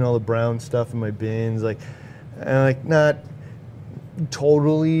thing, seeing all the brown stuff in my bins, not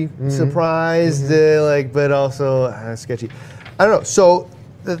totally surprised, but also sketchy. I don't know. So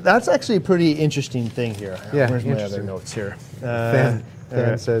that's actually a pretty interesting thing here. Yeah, Where's my other notes here?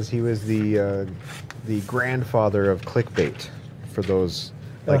 Than says he was the grandfather of clickbait for those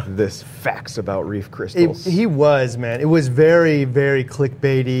this facts about reef crystals. He was, man. It was very, very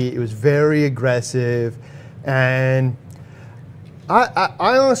clickbaity. It was very aggressive, and I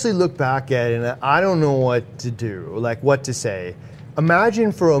honestly look back at it and I don't know what to do, what to say.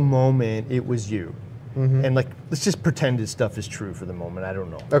 Imagine for a moment it was you, and let's just pretend this stuff is true for the moment. I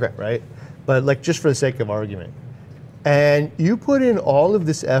don't know. Okay. Right? But just for the sake of argument, and you put in all of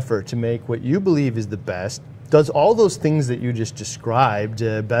this effort to make what you believe is the best, does all those things that you just described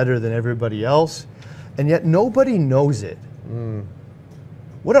better than everybody else, and yet nobody knows it.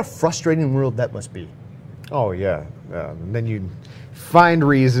 What a frustrating world that must be. Oh yeah. And then you find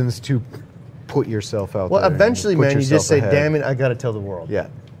reasons to put yourself out there. Well, eventually, man, you just say, ahead. damn it, I got to tell the world. Yeah.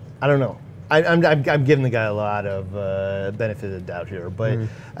 I don't know. I'm giving the guy a lot of benefit of the doubt here, but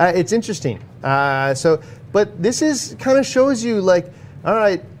it's interesting. But this is kind of shows you, all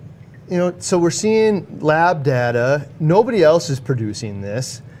right, so we're seeing lab data. Nobody else is producing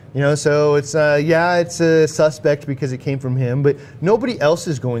this. So it's it's a suspect because it came from him, but nobody else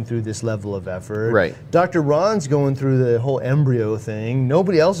is going through this level of effort. Right. Dr. Ron's going through the whole embryo thing.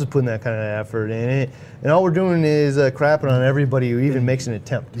 Nobody else is putting that kind of effort in it, and all we're doing is crapping on everybody who even makes an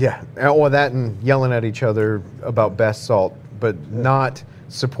attempt. Yeah, or that and yelling at each other about best salt, but not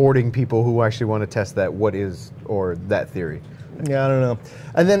supporting people who actually want to test that that theory. Yeah, I don't know.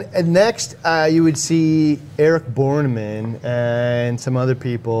 And then next, you would see Eric Borneman and some other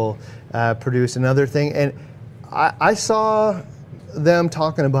people produce another thing. And I saw them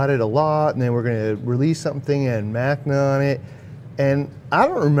talking about it a lot, and they were going to release something and Macna on it. And I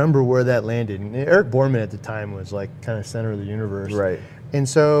don't remember where that landed. And Eric Borneman at the time was kind of center of the universe. Right. And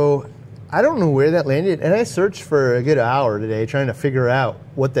so I don't know where that landed. And I searched for a good hour today trying to figure out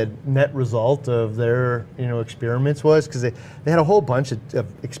what the net result of their experiments was, because they had a whole bunch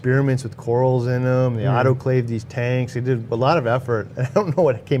of experiments with corals in them. They autoclaved these tanks. They did a lot of effort. I don't know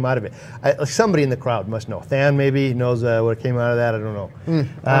what came out of it. Somebody in the crowd must know. Than maybe knows what came out of that. I don't know. I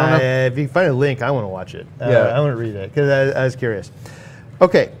don't know. If you can find a link, I want to watch it. I want to read it because I was curious.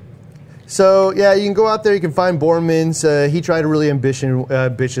 Okay. So yeah, you can go out there. You can find Borman's. He tried a really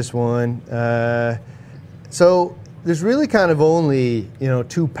ambitious one. So there's really kind of only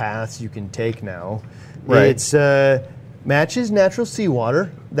two paths you can take now. Right. It's matches natural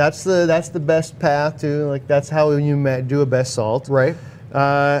seawater. That's the best path to that's how you do a best salt. Right.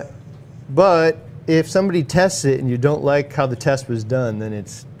 But if somebody tests it and you don't like how the test was done, then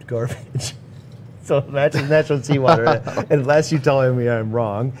it's garbage. So matches natural seawater, unless you tell me I'm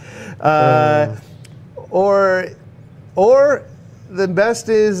wrong. Or the best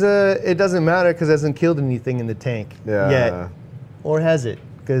is it doesn't matter because it hasn't killed anything in the tank yet. Or has it?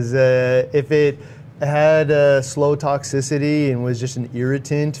 Because if it had slow toxicity and was just an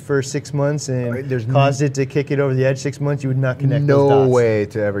irritant for 6 months and caused it to kick it over the edge 6 months, you would not connect those dots. No way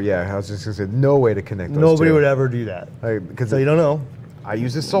to ever, I was just going to say, no way to connect those Nobody two. would ever do that. So you don't know. I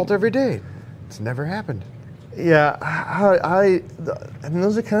use this salt every day. It's never happened. Yeah, I mean,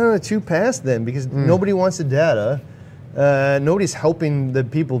 those are kind of the two paths then, because nobody wants the data. Nobody's helping the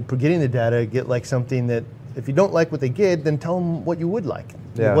people getting the data get something that, if you don't like what they get, then tell them what you would like.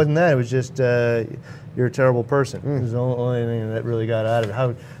 Yeah. It wasn't that. It was just you're a terrible person. It was the only thing that really got out of it.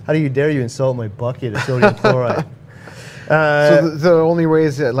 How do you dare you insult my bucket of sodium chloride? So the only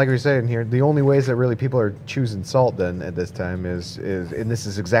ways that, like we were saying here, the only ways that really people are choosing salt then at this time is and this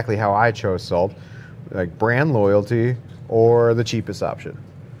is exactly how I chose salt, brand loyalty or the cheapest option.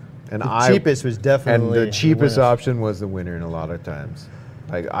 And cheapest was definitely the cheapest winner. option was the winner in a lot of times.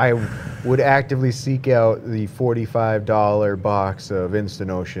 Like I would actively seek out the $45 box of Instant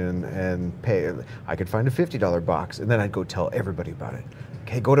Ocean and pay. I could find a $50 box, and then I'd go tell everybody about it.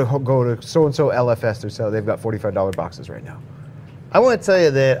 Okay, go to so and so LFS. They've got $45 boxes right now. I want to tell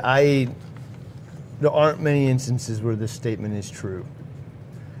you that there aren't many instances where this statement is true.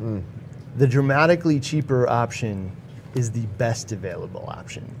 The dramatically cheaper option is the best available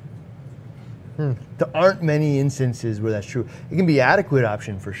option. There aren't many instances where that's true. It can be adequate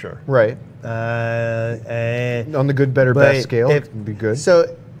option for sure. Right. On the good, better, best scale, it can be good.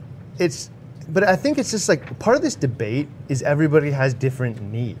 So but I think it's just like part of this debate is everybody has different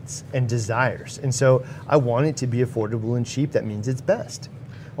needs and desires. And so I want it to be affordable and cheap. That means it's best.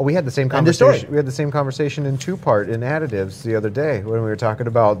 Well, we had the same conversation. We had the same conversation in two-part in additives the other day when we were talking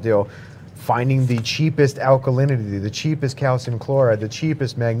about finding the cheapest alkalinity, the cheapest calcium chloride, the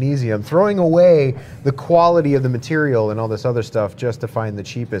cheapest magnesium, throwing away the quality of the material and all this other stuff just to find the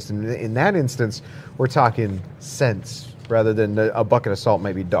cheapest. And in that instance, we're talking cents rather than a bucket of salt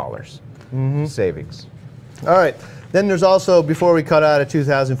might be dollars savings. All right. Then there's also, before we cut out of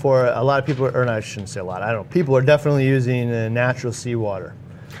 2004, a lot of people, or no, I shouldn't say a lot, I don't know, people are definitely using natural seawater.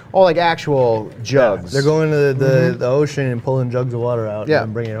 Oh, like actual jugs. Yeah, they're going to the ocean and pulling jugs of water out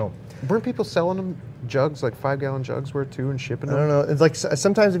and bringing it home. Weren't people selling them jugs, like 5-gallon jugs worth too, and shipping them? I don't know. It's like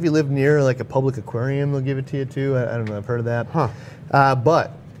sometimes if you live near like a public aquarium, they'll give it to you too. I don't know. I've heard of that.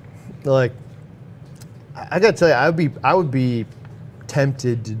 But like, I gotta tell you, I would be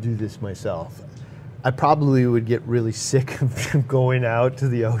tempted to do this myself. I probably would get really sick of going out to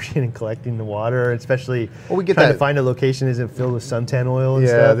the ocean and collecting the water, especially trying to find a location that isn't filled with suntan oil and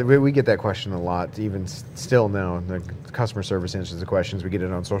stuff. Yeah, we get that question a lot, even still now. The customer service answers the questions. We get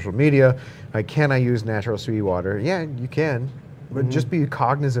it on social media. Like, can I use natural seawater? Yeah, you can. But just be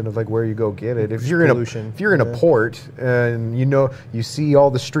cognizant of like where you go get it. If you're in a port and you see all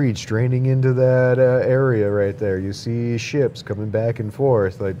the streets draining into that area right there, you see ships coming back and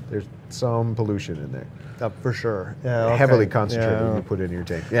forth. Like there's some pollution in there. For sure. Heavily concentrated when you put it in your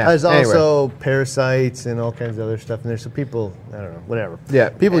tank. Yeah. There's also parasites and all kinds of other stuff in there. So people, I don't know, whatever. Yeah.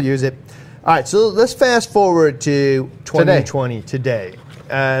 People use it. All right. So let's fast forward to 2020 today.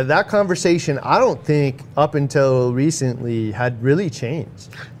 That conversation, I don't think up until recently had really changed.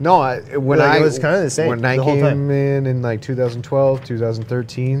 No, it was kind of the same. When I came in like 2012,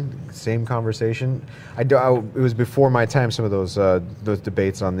 2013, same conversation. It was before my time. Some of those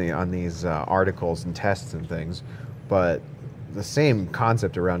debates on these articles and tests and things, but the same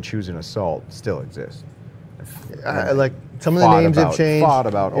concept around choosing a salt still exists. Like some of the names have changed. Fought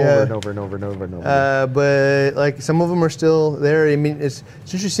about over and over and over and over and over. But like some of them are still there. I mean, it's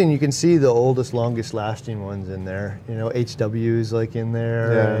interesting. You can see the oldest, longest lasting ones in there. HW is like in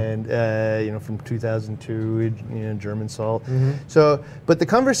there, and from 2002, German salt. So, but the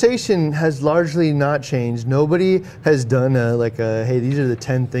conversation has largely not changed. Nobody has done hey, these are the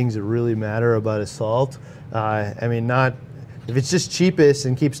 10 things that really matter about a salt. I mean, not. If it's just cheapest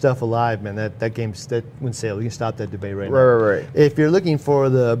and keeps stuff alive, man, that wouldn't sail. We can stop that debate right now. Right. If you're looking for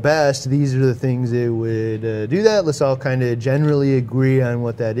the best, these are the things that would do that. Let's all kind of generally agree on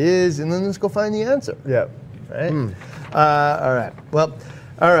what that is, and then let's go find the answer. Yeah. Right? All right. Well,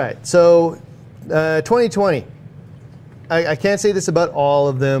 all right. So 2020. I can't say this about all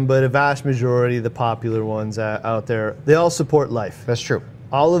of them, but a vast majority of the popular ones out there, they all support life. That's true.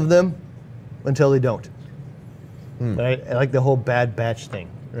 All of them until they don't. Right? I like the whole bad batch thing,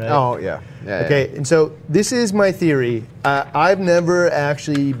 right? Oh, yeah. Okay, and so this is my theory. I've never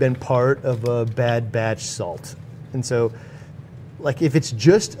actually been part of a bad batch salt. And so, like, if it's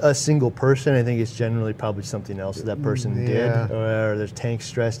just a single person, I think it's generally probably something else that person did, or there's tanks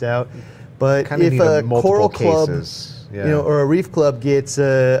stressed out. But if a coral club, or a reef club gets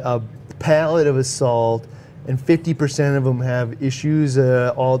a pallet of a salt, and 50% of them have issues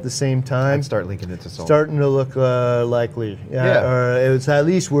all at the same time. I'd start linking it to salt. Starting to look likely. Or it's at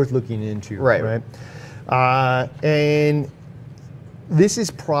least worth looking into. Right? And this is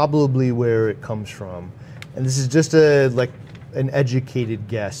probably where it comes from. And this is just an educated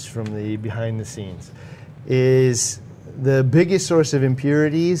guess from the behind the scenes. Is the biggest source of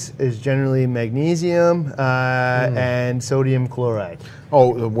impurities is generally magnesium and sodium chloride.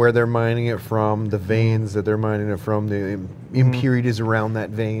 Oh, where they're mining it from, the veins that they're mining it from, the impurities around that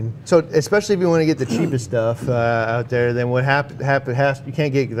vein. So, especially if you want to get the cheapest stuff out there, then what happens, you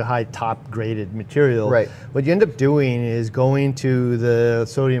can't get the high top graded material. Right. What you end up doing is going to the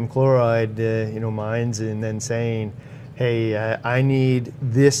sodium chloride mines and then saying, hey, I need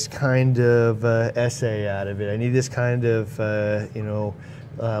this kind of assay out of it. I need this kind of,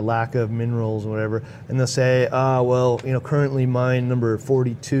 lack of minerals or whatever, and they'll say, well, currently mine number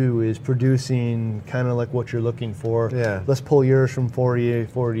 42 is producing kind of like what you're looking for. Yeah. Let's pull yours from 40,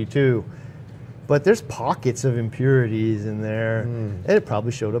 42. But there's pockets of impurities in there, and it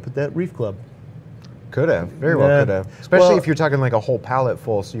probably showed up at that Reef Club. Could have, very well could have. Especially if you're talking like a whole pallet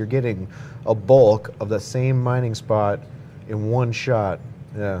full, so you're getting a bulk of the same mining spot in one shot.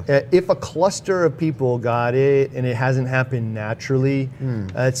 Yeah. If a cluster of people got it and it hasn't happened naturally,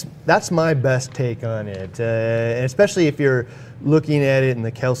 that's my best take on it. And especially if you're looking at it and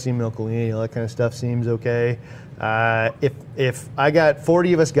the calcium, alkalinity, all that kind of stuff seems okay. If I got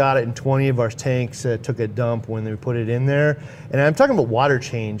 40 of us got it and 20 of our tanks took a dump when they put it in there, and I'm talking about water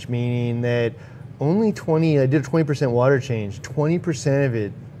change, meaning that only 20, I did a 20% water change, 20% of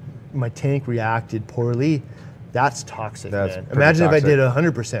it, my tank reacted poorly. That's toxic, That's man. pretty Imagine toxic. if I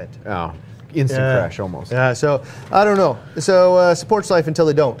did 100%. Oh, instant crash almost. Yeah, so I don't know. So supports life until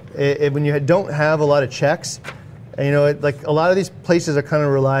they don't. When you don't have a lot of checks, like a lot of these places are kind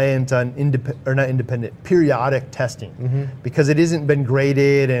of reliant on periodic testing because it hasn't been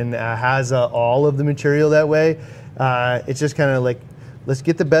graded and has all of the material that way. It's just kind of like, let's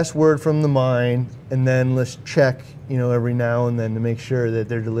get the best word from the mine, and then let's check, every now and then to make sure that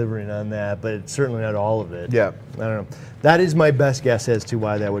they're delivering on that. But it's certainly not all of it. Yeah. I don't know. That is my best guess as to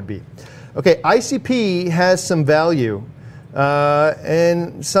why that would be. Okay, ICP has some value,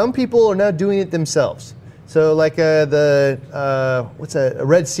 and some people are now doing it themselves. So like what's that?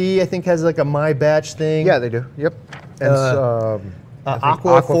 Red Sea, I think, has like a My Batch thing. Yeah, they do. Yep. And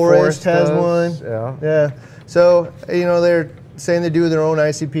Aqua Forest has does. one. Yeah. Yeah. So they're saying they do their own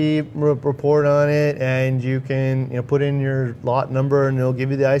ICP report on it, and you can put in your lot number, and they'll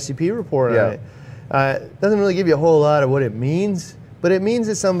give you the ICP report on it. It doesn't really give you a whole lot of what it means, but it means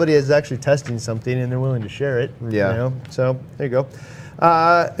that somebody is actually testing something and they're willing to share it. Yeah. So there you go.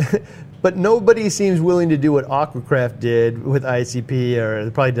 But nobody seems willing to do what Aquacraft did with ICP, or they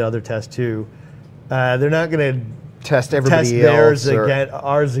probably did other tests too. They're not going to Test everybody theirs else. against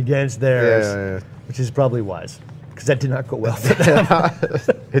ours against theirs, Yeah. which is probably wise, because that did not go well for them.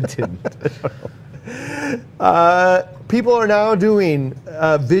 It didn't. People are now doing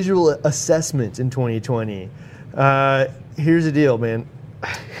visual assessments in 2020. Here's the deal, man.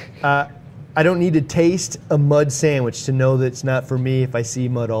 I don't need to taste a mud sandwich to know that it's not for me if I see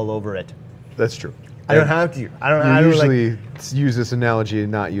mud all over it. That's true. I don't have to. I You don't usually use this analogy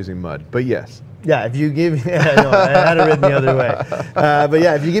not using mud, but yes. Yeah, if you give me, I had it written the other way. But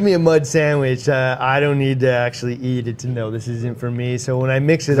yeah, if you give me a mud sandwich, I don't need to actually eat it to know this isn't for me. So when I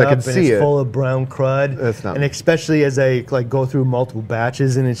mix it up and it's full of brown crud, and especially as I go through multiple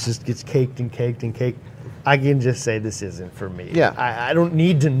batches and it just gets caked and caked and caked, I can just say this isn't for me. Yeah. I don't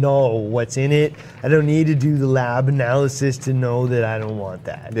need to know what's in it. I don't need to do the lab analysis to know that I don't want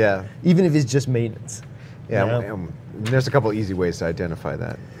that. Yeah. Even if it's just maintenance. Yeah. There's a couple easy ways to identify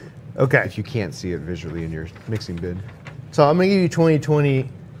that. Okay. If you can't see it visually in your mixing bin. So I'm going to give you 2020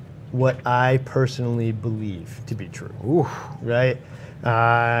 what I personally believe to be true. Ooh. Right?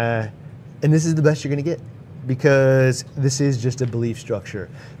 And this is the best you're going to get, because this is just a belief structure.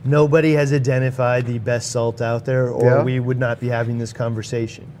 Nobody has identified the best salt out there, or we would not be having this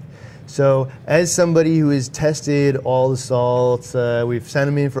conversation. So as somebody who has tested all the salts, we've sent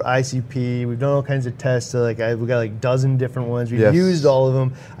them in for ICP, we've done all kinds of tests, we've got like a dozen different ones, we've used all of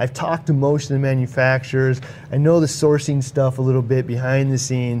them, I've talked to most of the manufacturers, I know the sourcing stuff a little bit behind the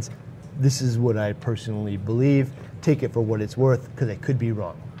scenes. This is what I personally believe. Take it for what it's worth, because I could be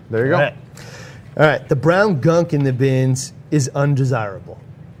wrong. There you go. All right, the brown gunk in the bins is undesirable.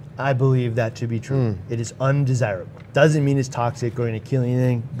 I believe that to be true. It is undesirable. Doesn't mean it's toxic or going to kill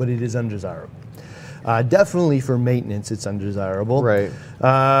anything, but it is undesirable. Definitely for maintenance, it's undesirable. Right.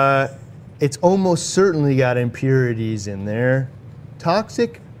 It's almost certainly got impurities in there.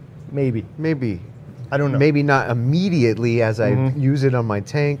 Toxic? Maybe. Maybe. I don't know. Maybe not immediately as I use it on my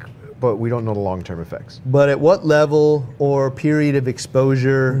tank, but we don't know the long-term effects. But at what level or period of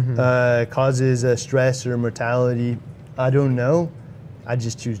exposure causes a stress or mortality? I don't know. I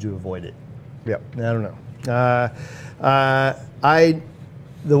just choose to avoid it. Yep. I don't know.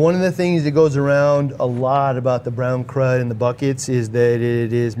 One of the things that goes around a lot about the brown crud in the buckets is that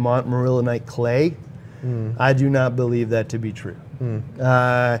it is montmorillonite clay. I do not believe that to be true.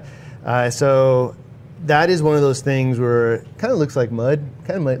 So that is one of those things where it kind of looks like mud,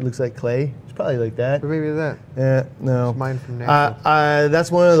 kind of looks like clay. It's probably like that. But maybe that. No. It's mine from natural.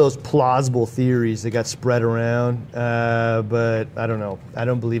 That's one of those plausible theories that got spread around, but I don't know. I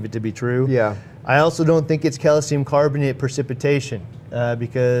don't believe it to be true. Yeah. I also don't think it's calcium carbonate precipitation.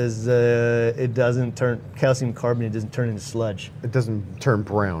 because it doesn't turn, calcium carbonate doesn't turn into sludge. It doesn't turn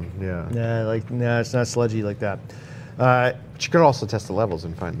brown. Yeah. No, it's not sludgy like that. But you could also test the levels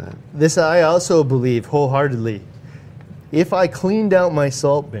and find that. This I also believe wholeheartedly. If I cleaned out my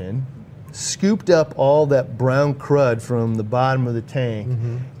salt bin, scooped up all that brown crud from the bottom of the tank,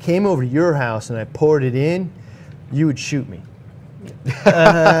 came over to your house and I poured it in, you would shoot me.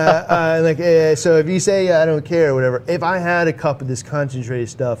 So if you say I don't care or whatever, if I had a cup of this concentrated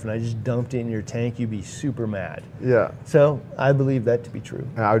stuff and I just dumped it in your tank, you'd be super mad. Yeah. So I believe that to be true.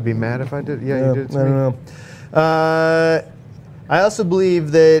 I would be mad if I did. Yeah, you did it to me. I don't know. I also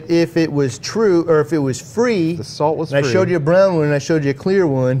believe that if it was true, or if it was free, The salt was and free. I showed you a brown one and I showed you a clear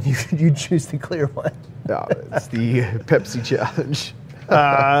one, you'd choose the clear one. No, it's the Pepsi challenge.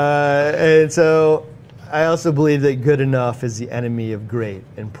 And so I also believe that good enough is the enemy of great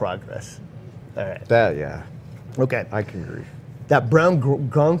and progress. All right. That, yeah, Okay. I can agree. That brown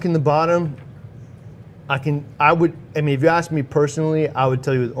gunk in the bottom, if you ask me personally, I would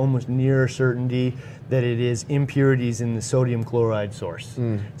tell you with almost near certainty that it is impurities in the sodium chloride source.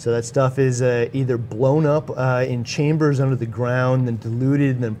 So that stuff is either blown up in chambers under the ground, then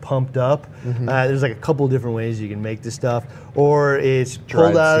diluted, and then pumped up. There's like a couple of different ways you can make this stuff, or it's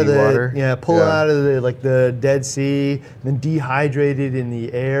pulled Dried out of seawater. out of the Dead Sea, then dehydrated in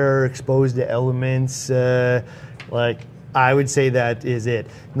the air, exposed to elements. I would say that is it.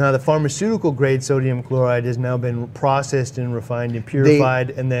 Now, the pharmaceutical grade sodium chloride has now been processed and refined and purified,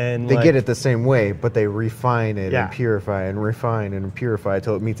 and then They get it the same way, but they refine it Yeah. and purify and refine and purify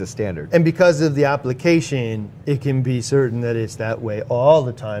until it meets a standard. And because of the application, it can be certain that it's that way all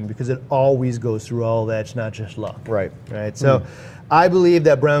the time because it always goes through all that. It's not just luck. Right. Right. So, I believe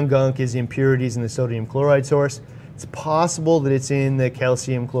that brown gunk is the impurities in the sodium chloride source. It's possible that it's in the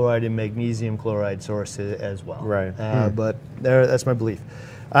calcium chloride and magnesium chloride source as well. Right. But that's my belief.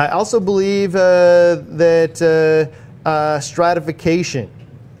 I also believe that stratification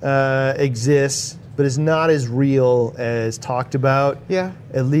exists, but is not as real as talked about. Yeah.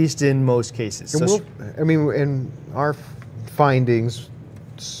 At least in most cases. And So and our findings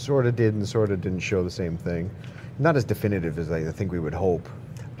sort of did and sort of didn't show the same thing. Not as definitive as I think we would hope,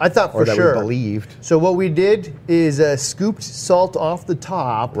 I thought or for that sure. we believed. So what we did is scooped salt off the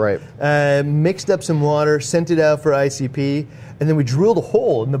top, Right. Mixed up some water, sent it out for ICP, and then we drilled a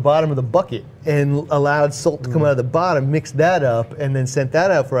hole in the bottom of the bucket and allowed salt to come out of the bottom, mixed that up, and then sent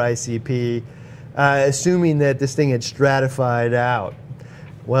that out for ICP, assuming that this thing had stratified out.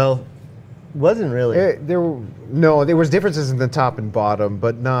 Well, wasn't really. There was differences in the top and bottom,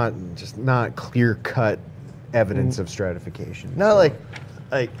 but not clear cut evidence of stratification. Not So,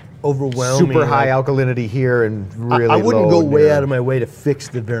 like overwhelming. super high like- alkalinity here and really I wouldn't low go way there. out of my way to fix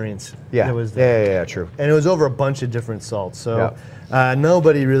the variance. Yeah. that was there. Yeah, true. And it was over a bunch of different salts. So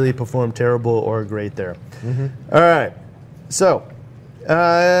nobody really performed terrible or great there. All right. So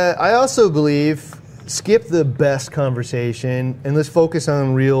I also believe skip the best conversation and let's focus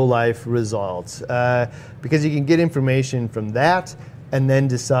on real life results because you can get information from that and then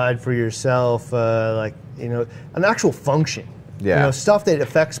decide for yourself an actual function. Yeah. Stuff that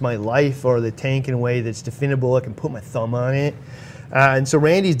affects my life or the tank in a way that's definable. I can put my thumb on it. And so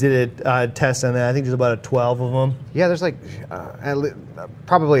Randy's did a test on that. I think there's about 12 of them. Yeah, there's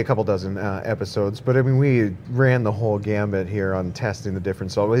probably a couple dozen episodes, but I mean, we ran the whole gambit here on testing the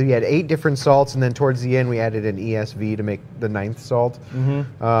different salts. We had 8 different salts, and then towards the end, we added an ESV to make the 9th salt.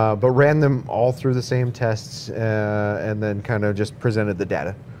 But ran them all through the same tests, and then kind of just presented the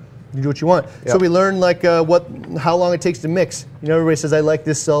data. You do what you want. So Yep. we learned how long it takes to mix. Everybody says I like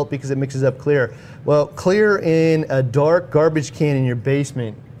this salt because it mixes up clear. Well, clear in a dark garbage can in your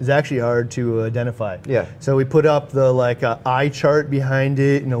basement is actually hard to identify. Yeah. So we put up the eye chart behind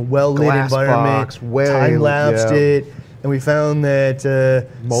it in a well-lit Glass environment, box, time-lapsed yeah. it, and we found that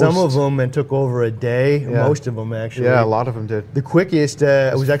some of Most. them it took over a day. Yeah. Most of them actually. Yeah, a lot of them did. The quickest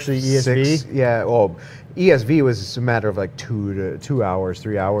was actually ESV. 6, yeah, well, ESV was a matter of like 2 hours,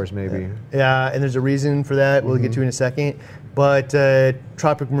 3 hours maybe. Yeah, and there's a reason for that. We'll get to in a second. But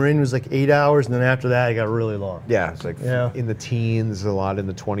Tropic Marin was like 8 hours, and then after that, it got really long. Yeah, it's like Yeah. in the teens, a lot in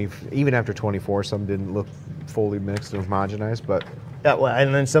the 20, even after 24, some didn't look fully mixed and homogenized, but Yeah, well,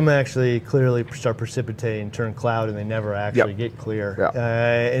 and then some actually clearly start precipitating, turn cloud, and they never actually get clear. Yep.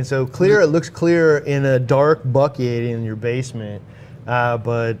 And so clear, it looks clear in a dark bucket in your basement,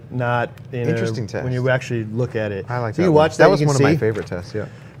 but not in Interesting test. when you actually look at it. I like so that. you one. watch that. That was you can one see. of my favorite tests. Yeah.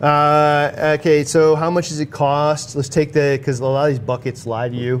 Okay, so how much does it cost? Let's take because a lot of these buckets lie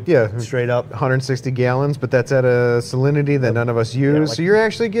to you. Yeah. Straight up. 160 gallons, but that's at a salinity that none of us use. like- so you're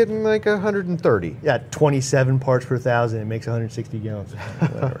actually getting like 130. Yeah, 27 parts per thousand. It makes 160 gallons.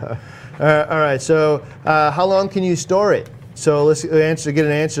 Whatever. All right, so how long can you store it? So let's get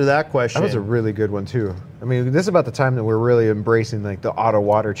an answer to that question. That was a really good one too. I mean, this is about the time that we're really embracing like the auto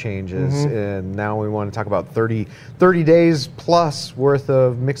water changes, and now we want to talk about 30 days plus worth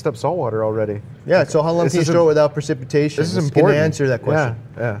of mixed up salt water already. Yeah, so how long This can you is store it without precipitation? this is Let's important. Get an answer to that question.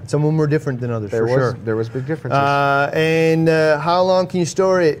 Yeah. Some of them were different than others, for sure. There was big differences. And how long can you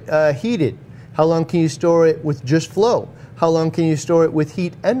store it heated? How long can you store it with just flow? How long can you store it with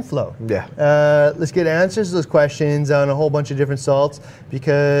heat and flow? Yeah. Let's get answers to those questions on a whole bunch of different salts,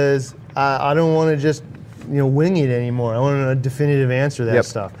 because I don't want to just wing it anymore. I want a definitive answer to that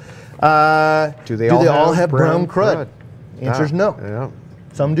stuff. Do they all have brown crud? Answer's no. Yeah.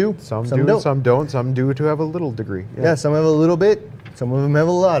 Some do. Some do. don't. Some don't. Some do to have a little degree. Yeah, some have a little bit. Some of them have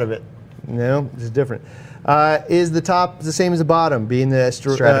a lot of it. It's different. Is the top the same as the bottom, being the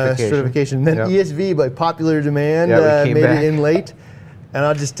stratification? Then Yep. ESV, by popular demand, Yeah, we came made back. it in late. And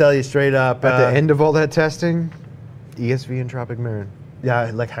I'll just tell you straight up. At the end of all that testing, ESV and Tropic Marin.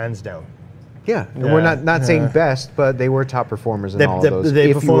 Yeah, like hands down. Yeah, and Yeah, we're not saying best, but they were top performers in all of those. They If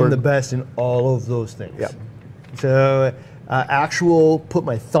you perform were- the best in all of those things. Yep. So actual, put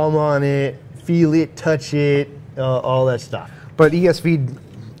my thumb on it, feel it, touch it, all that stuff. But ESV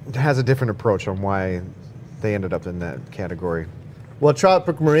has a different approach on why they ended up in that category. Well,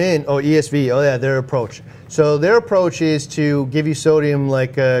 Tropic Marin, ESV, their approach. So their approach is to give you sodium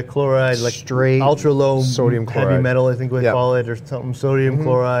like chloride, like Straight ultra low sodium heavy chloride. metal, I think we Yep. call it, or something, sodium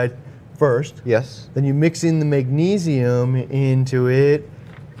chloride first. Yes. Then you mix in the magnesium into it,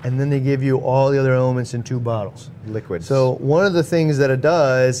 and then they give you all the other elements in 2 bottles. Liquids. So one of the things that it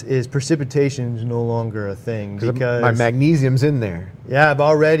does is precipitation is no longer a thing, because my magnesium's in there. yeah, I've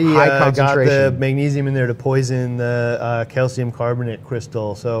already High got the concentration. magnesium in there to poison the calcium carbonate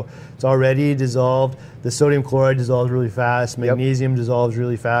crystal. So it's already dissolved. The sodium chloride dissolves really fast. Magnesium dissolves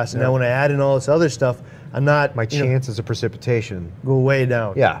really fast. And now when I add in all this other stuff, I'm not My chances of precipitation. go way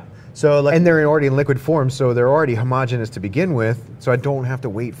down. Yeah. So like, And they're already in liquid form, so they're already homogeneous to begin with, so I don't have to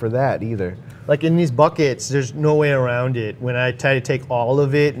wait for that either. like in these buckets, there's no way around it. When I try to take all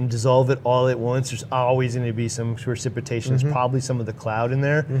of it and dissolve it all at once, there's always going to be some precipitation. There's probably some of the cloud in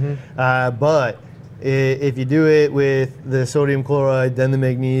there. But if you do it with the sodium chloride, then the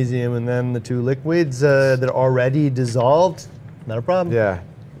magnesium, and then the 2 liquids that are already dissolved, not a problem. Yeah.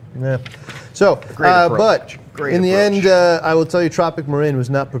 Yeah. So, Great approach. but Great in the approach. end, I will tell you, Tropic Marin was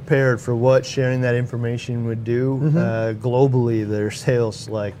not prepared for what sharing that information would do. Globally, their sales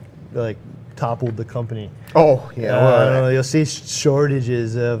like toppled the company. Oh, yeah. You'll see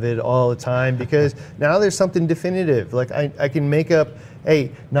shortages of it all the time, because now there's something definitive. Like I can make up.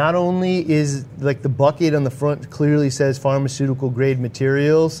 Hey, not only is like the bucket on the front clearly says pharmaceutical grade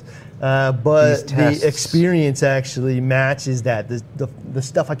materials, but These tests. the experience actually matches that. The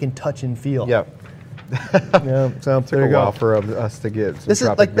stuff I can touch and feel. Yep. Yeah. So Took there a you while go. for us to get some This is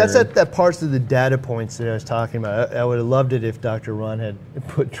Tropic like that's Marin. that parts of the data points that I was talking about. I would have loved it if Dr. Ron had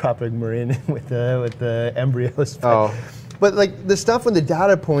put Tropic Marin with the embryos. Oh. But like the stuff when the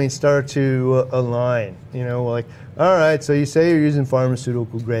data points start to align, like, all right, so you say you're using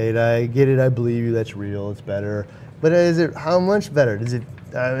pharmaceutical grade. I get it. I believe you. That's real. It's better. But is it how much better? Does it?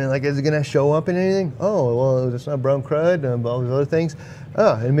 I mean, like, is it going to show up in anything? Oh, well, it's not brown crud and all these other things.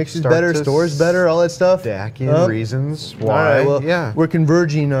 Oh, it mixes Start better, to stores better, all that stuff. Stack in Oh. reasons All why. right, well, yeah. we're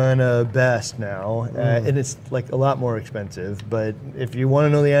converging on best now, and it's like a lot more expensive. But if you want to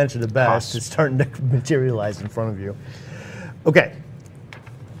know the answer to best, Costs. it's starting to materialize in front of you. Okay,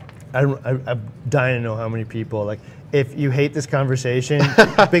 I'm dying to know how many people like. If you hate this conversation,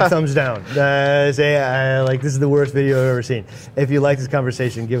 big thumbs down. Say like this is the worst video I've ever seen. If you like this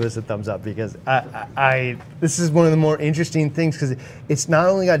conversation, give us a thumbs up, because this is one of the more interesting things, because it's not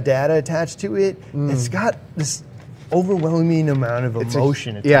only got data attached to it, it's got this overwhelming amount of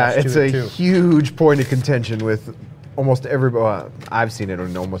emotion attached it's to it a too. huge point of contention with almost everybody. Well, I've seen it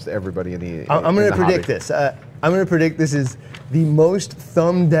on almost everybody in the. I'm going to predict this. I'm going to predict this is the most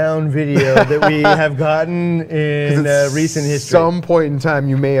thumb down video that we have gotten in recent history. Some point in time,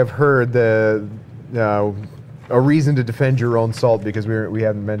 you may have heard a reason to defend your own salt, because we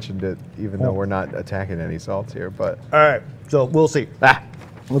haven't mentioned it, even though we're not attacking any salts here. But All right, so we'll see.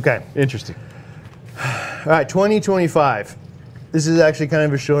 Okay. interesting. All right, 2025. This is actually kind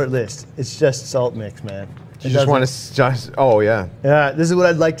of a short list. It's just salt mix, man. You just want to oh yeah. Yeah, this is what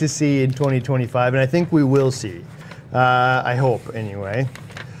I'd like to see in 2025, and I think we will see. I hope, anyway.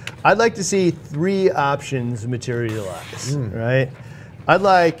 I'd like to see 3 options materialize, right? I'd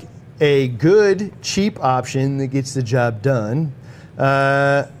like a good, cheap option that gets the job done.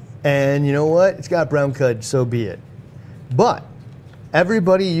 And you know what? It's got brown crud, so be it. But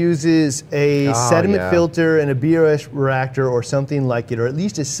everybody uses a sediment filter and a BRS reactor or something like it, or at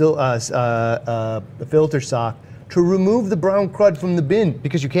least a filter sock to remove the brown crud from the bin.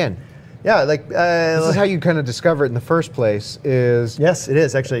 Because you can. Yeah, like this is how you kind of discover it in the first place. Is yes, it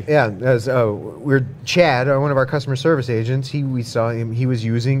is actually. Yeah, as we're Chad, one of our customer service agents. We saw him. He was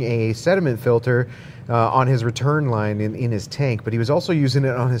using a sediment filter on his return line in his tank, but he was also using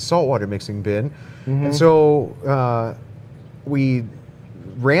it on his saltwater mixing bin, and so we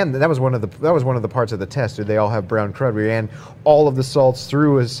ran. That was one of the parts of the test. Did they all have brown crud? We ran all of the salts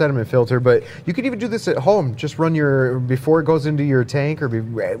through a sediment filter, but you could even do this at home. Just run before it goes into your tank or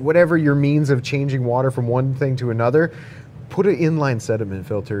whatever your means of changing water from one thing to another. Put an inline sediment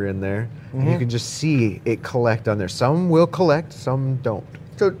filter in there, and you can just see it collect on there. Some will collect, some don't.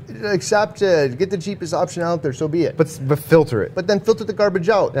 So accept, get the cheapest option out there, so be it. But filter it. But then filter the garbage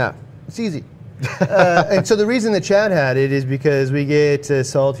out. Yeah, it's easy. And so the reason that Chad had it is because we get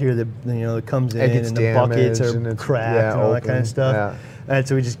salt here that comes in and the buckets are cracked and all that kind of stuff. Yeah. And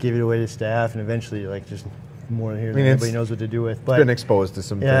so we just give it away to staff, and eventually just more here than everybody knows what to do with. But been exposed to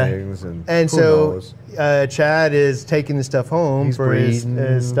some things, and so Chad is taking the stuff home for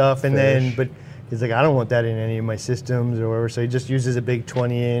his stuff, and then he's like, I don't want that in any of my systems or whatever. So he just uses a big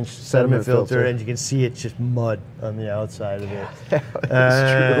 20-inch sediment filter, and you can see it's just mud on the outside of it.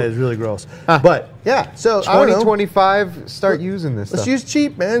 It's really gross. But yeah, so 2025, start using this. Let's use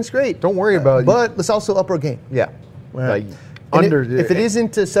cheap, man. It's great. Don't worry about it. But let's also up our game. Yeah. Like if it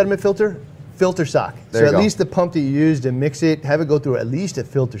isn't a sediment filter sock. So at least the pump that you use to mix it, have it go through at least a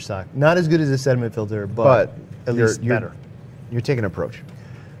filter sock. Not as good as a sediment filter, but at least better. You're taking an approach.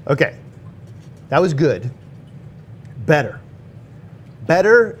 Okay. That was good. Better.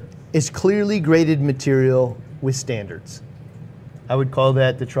 Better is clearly graded material with standards. I would call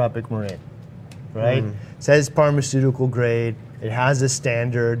that the Tropic Marin, right? It says pharmaceutical grade. It has a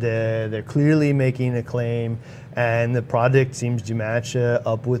standard. They're clearly making a claim, and the product seems to match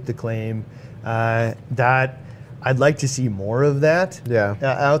up with the claim. That I'd like to see more of that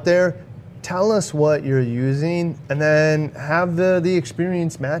out there. Tell us what you're using, and then have the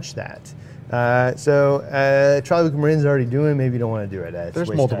experience match that. Tropic Marin's already doing. Maybe you don't want to do it.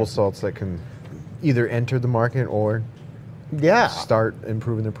 There's multiple salts that can either enter the market or start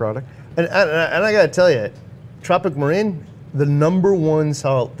improving their product. And I got to tell you, Tropic Marin, the #1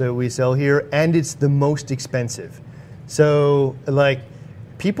 salt that we sell here, and it's the most expensive. So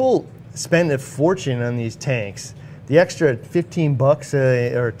people spend a fortune on these tanks. The extra $15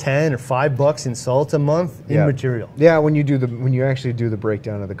 or 10 or $5 in salt a month in material. Yeah, when you actually do the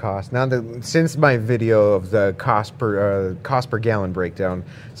breakdown of the cost. Now, since my video of the cost per gallon breakdown,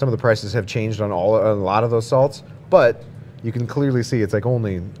 some of the prices have changed on a lot of those salts. But you can clearly see it's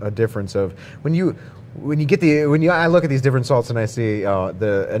only a difference of I look at these different salts and I see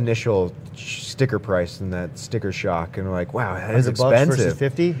the initial sticker price and that sticker shock, and I'm like, wow, that is expensive. Versus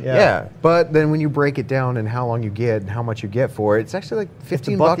 50? Yeah. But then when you break it down and how long you get and how much you get for it, it's actually like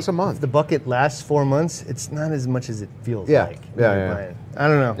 $15 a month. If the bucket lasts 4 months, it's not as much as it feels like. Yeah. I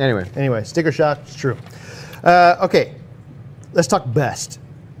don't know. Anyway, sticker shock, it's true. Okay, let's talk best.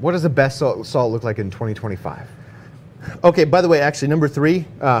 What does the best salt look like in 2025? Okay, by the way, actually,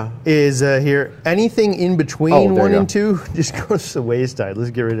 #3 is here. Anything in between 1 and 2 just goes to the wayside.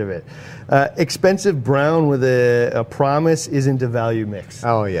 Let's get rid of it. Expensive brown with a promise isn't a value mix.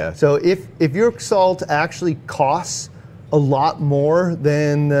 Oh, yeah. So if your salt actually costs a lot more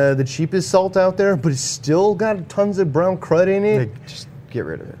than the cheapest salt out there, but it's still got tons of brown crud in it, just get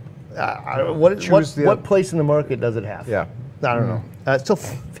rid of it. What place in the market does it have? Yeah. I don't know. So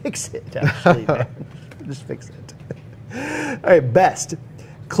fix it, actually, man. Just fix it. All right, best.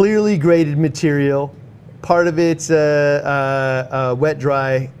 Clearly graded material. Part of it's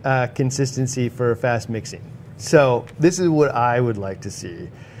wet-dry consistency for fast mixing. So this is what I would like to see,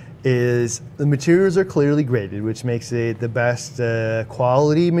 is the materials are clearly graded, which makes it the best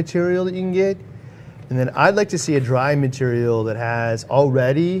quality material that you can get. And then I'd like to see a dry material that has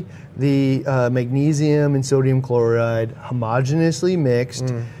already the magnesium and sodium chloride homogeneously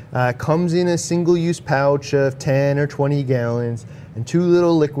mixed, comes in a single-use pouch of 10 or 20 gallons, and 2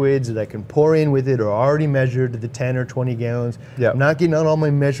 little liquids that I can pour in with it are already measured to the 10 or 20 gallons. Yep. I'm not getting out all my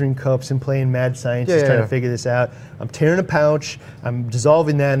measuring cups and playing mad scientist trying to figure this out. I'm tearing a pouch, I'm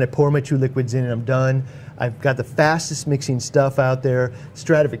dissolving that, and I pour my 2 liquids in, and I'm done. I've got the fastest mixing stuff out there.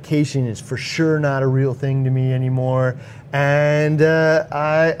 Stratification is for sure not a real thing to me anymore. And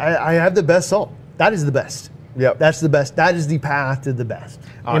I have the best salt. That is the best. Yep. That's the best. That is the path to the best.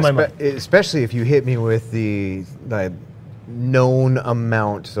 In my mind. Especially if you hit me with the known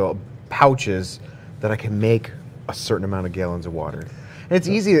amount, so pouches that I can make a certain amount of gallons of water. And it's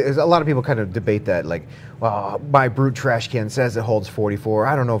easy. A lot of people kind of debate that, like, well, my Brute trash can says it holds 44.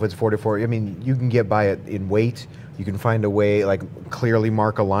 I don't know if it's 44. I mean, you can get by it in weight. You can find a way, like, clearly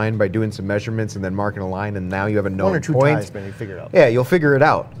mark a line by doing some measurements and then marking a line, and now you have a known point. 1 or 2 ties, man, you figure it out. Yeah, you'll figure it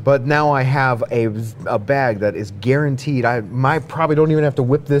out. But now I have a bag that is guaranteed. I probably don't even have to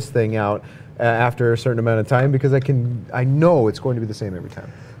whip this thing out after a certain amount of time because I know it's going to be the same every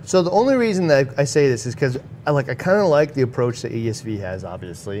time. So the only reason that I say this is because I kind of like the approach that ESV has,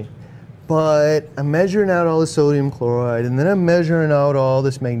 obviously. But I'm measuring out all the sodium chloride, and then I'm measuring out all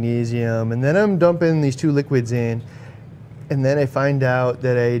this magnesium, and then I'm dumping these 2 liquids in, and then I find out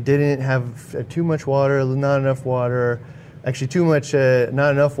that I didn't have too much water, not enough water. Actually, too much,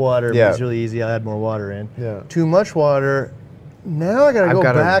 not enough water. Yeah. It's really easy. I'll add more water in. Yeah. Too much water. Now I got to go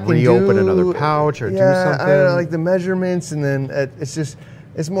back and reopen another pouch or do something. I don't know, like the measurements, and then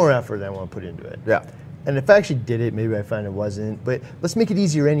it's more effort than I want to put into it. Yeah. And if I actually did it, maybe I find it wasn't. But let's make it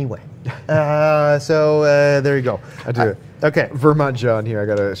easier anyway. So there you go. I do it. Okay. Vermont John here, I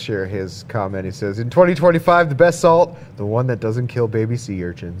got to share his comment. He says, in 2025, the best salt, the one that doesn't kill baby sea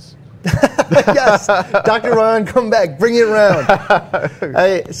urchins. Yes. Dr. Ron, come back. Bring it around.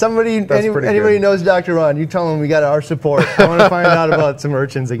 Hey, anybody knows Dr. Ron, you tell him we got our support. I want to find out about some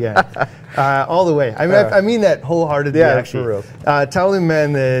urchins again. All the way. I mean that wholeheartedly, actually. For real. Tell him,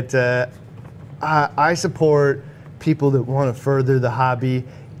 man, that I support people that want to further the hobby,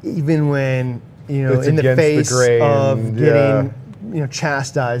 even when, it's in the face of getting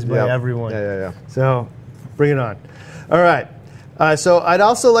chastised by everyone. Yeah. So bring it on. All right. So I'd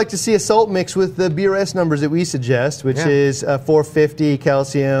also like to see a salt mix with the BRS numbers that we suggest, which is 450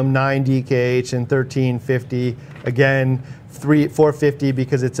 calcium, 9 DKH, and 1350. Again, 450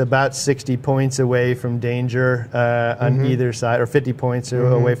 because it's about 60 points away from danger on either side, or 50 points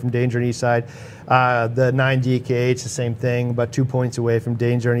away from danger on each side. The 9 DKH, the same thing, about 2 points away from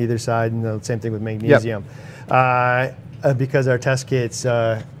danger on either side, and the same thing with magnesium. Because our test kits,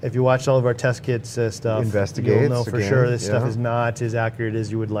 if you watch all of our test kits stuff, you'll know for sure this stuff is not as accurate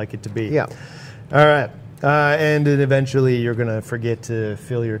as you would like it to be. Yeah. All right. And then eventually you're going to forget to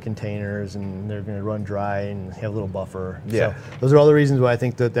fill your containers, and they're going to run dry and have a little buffer. Yeah. So those are all the reasons why I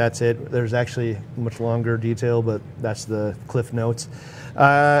think that's it. There's actually much longer detail, but that's the cliff notes.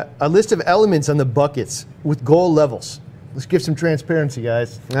 A list of elements on the buckets with goal levels. Let's give some transparency,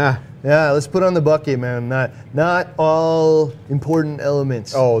 guys. Yeah, let's put on the bucket, man. Not all important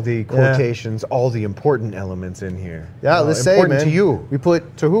elements. Oh, the quotations, all the important elements in here. Yeah, let's say, man. Important to you. We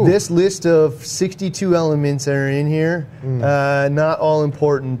put to who? This list of 62 elements that are in here, not all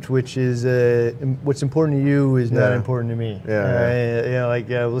important, which is what's important to you is not important to me.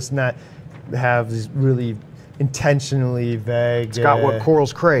 Let's not have these really intentionally vague. It's got what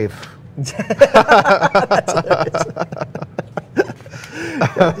corals crave.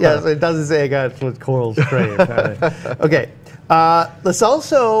 Yes, it doesn't say I got what corals crave. Okay. Let's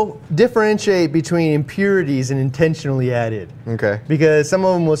also differentiate between impurities and intentionally added. Okay. Because some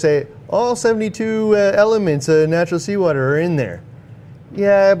of them will say all 72 elements of natural seawater are in there.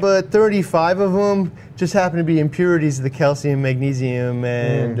 Yeah, but 35 of them just happen to be impurities of the calcium, magnesium,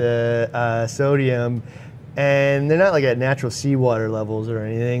 and sodium. And they're not like at natural seawater levels or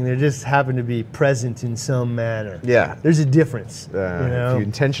anything. They just happen to be present in some manner. Yeah. There's a difference. If you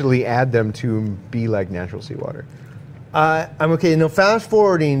intentionally add them to be like natural seawater. I'm okay. Now, fast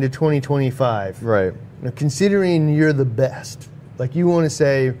forwarding to 2025. Right. Now, considering you're the best, like you want to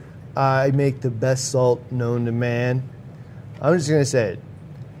say, I make the best salt known to man, I'm just going to say it.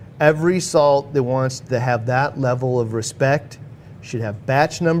 Every salt that wants to have that level of respect should have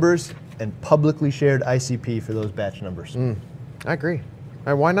batch numbers and publicly shared ICP for those batch numbers. I agree.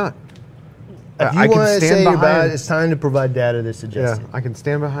 Why not? If you want to say you're bad, it's time to provide data that suggests it. Yeah, I can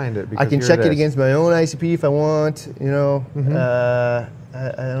stand behind it. I can check it against my own ICP if I want. I don't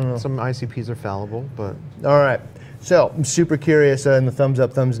know. Some ICPs are fallible, but all right. So I'm super curious on the thumbs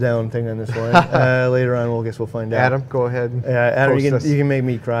up, thumbs down thing on this one. Later on, we'll find out. Adam, go ahead. Adam, you can make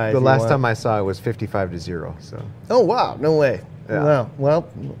me cry. The last time I saw it was 55-0. So. Oh wow! No way. Yeah. Wow. Well.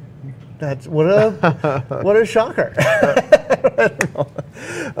 That's what a shocker.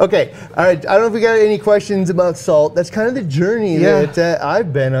 Okay, all right. I don't know if we got any questions about salt. That's kind of the journey that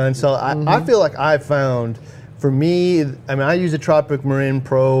I've been on. So I feel like I've found, for me, I use a Tropic Marin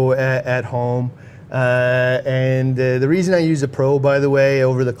Pro at home. And the reason I use the Pro, by the way,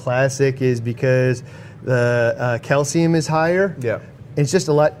 over the Classic is because the calcium is higher. Yeah. It's just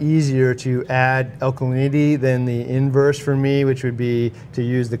a lot easier to add alkalinity than the inverse for me, which would be to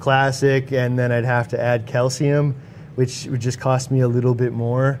use the Classic, and then I'd have to add calcium, which would just cost me a little bit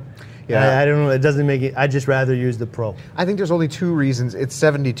more. Yeah. I don't know. It doesn't make it. I'd just rather use the Pro. I think there's only 2 reasons. It's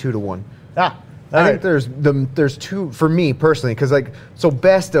 72 to 1. I think there's 2 for me personally, because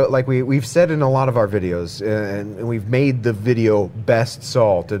best, like we've said in a lot of our videos, and we've made the video best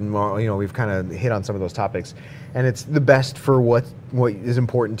salt, and we've kind of hit on some of those topics, and it's the best for what is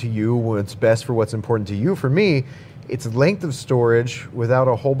important to you. What's best for what's important to you. For me, it's length of storage without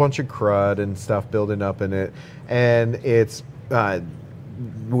a whole bunch of crud and stuff building up in it, and it's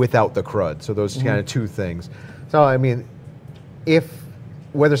without the crud. So those kind of 2 things. So I mean,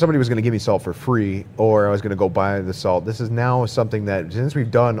 whether somebody was going to give me salt for free or I was going to go buy the salt, this is now something that, since we've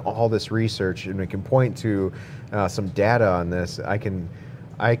done all this research and we can point to some data on this, I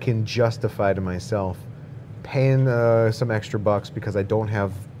can justify to myself paying some extra bucks because I don't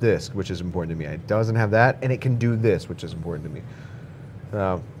have this, which is important to me. It doesn't have that, and it can do this, which is important to me.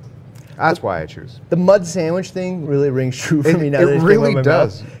 That's why I choose. The mud sandwich thing really rings true for me now. It really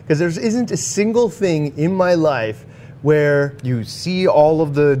does. Because there isn't a single thing in my life where you see all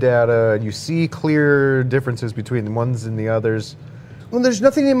of the data and you see clear differences between the ones and the others. Well, there's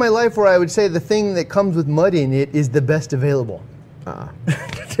nothing in my life where I would say the thing that comes with mud in it is the best available.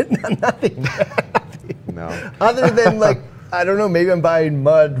 Nothing. No. Other than I don't know, maybe I'm buying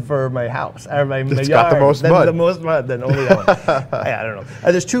mud for my house or my yard. Got the most mud. The most mud, then only that one. I don't know.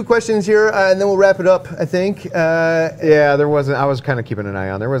 There's 2 questions here, and then we'll wrap it up, I think. Yeah, there wasn't. I was kind of keeping an eye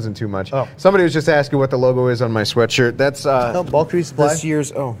on. There wasn't too much. Oh. Somebody was just asking what the logo is on my sweatshirt. That's Bulk Tree Supply. this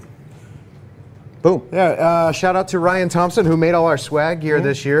year's. Boom. Yeah, shout out to Ryan Thompson, who made all our swag gear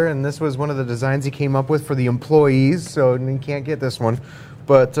this year, and this was one of the designs he came up with for the employees, so you can't get this one.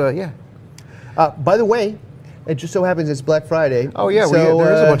 But, yeah. By the way, it just so happens it's Black Friday. Oh, yeah, so,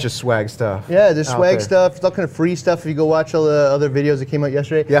 there is a bunch of swag stuff. Yeah, there's swag there. stuff, all kind of free stuff if you go watch all the other videos that came out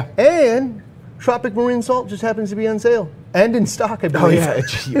yesterday. Yeah. And Tropic Marine Salt just happens to be on sale and in stock, I believe. Oh,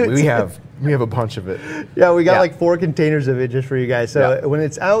 yeah, we have a bunch of it. Yeah, we got 4 containers of it just for you guys. So Yeah. when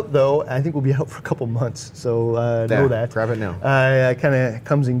it's out, though, I think we'll be out for a couple months. So know that. Grab it now. It kind of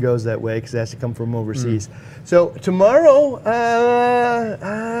comes and goes that way because it has to come from overseas. So tomorrow,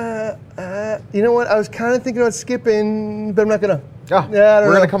 you know what? I was kind of thinking about skipping, but I'm not going to. Oh, Yeah, I don't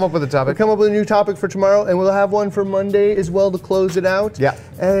we're know. going to come up with a topic. We'll come up with a new topic for tomorrow, and we'll have one for Monday as well to close it out. Yeah.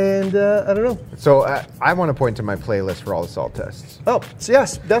 And I don't know. So I want to point to my playlist for all the salt tests. Oh, so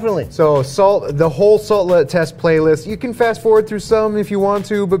yes, definitely. So the whole salt test playlist, you can fast forward through some if you want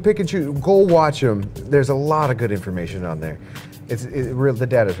to, but pick and choose. Go watch them. There's a lot of good information on there. The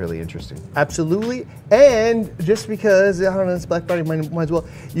data is really interesting. Absolutely. And just because, I don't know, it's Black Friday, might as well,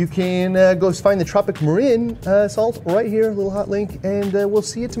 you can go find the Tropic Marin salt right here, a little hot link, and we'll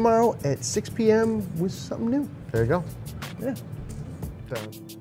see you tomorrow at 6 p.m. with something new. There you go. Yeah.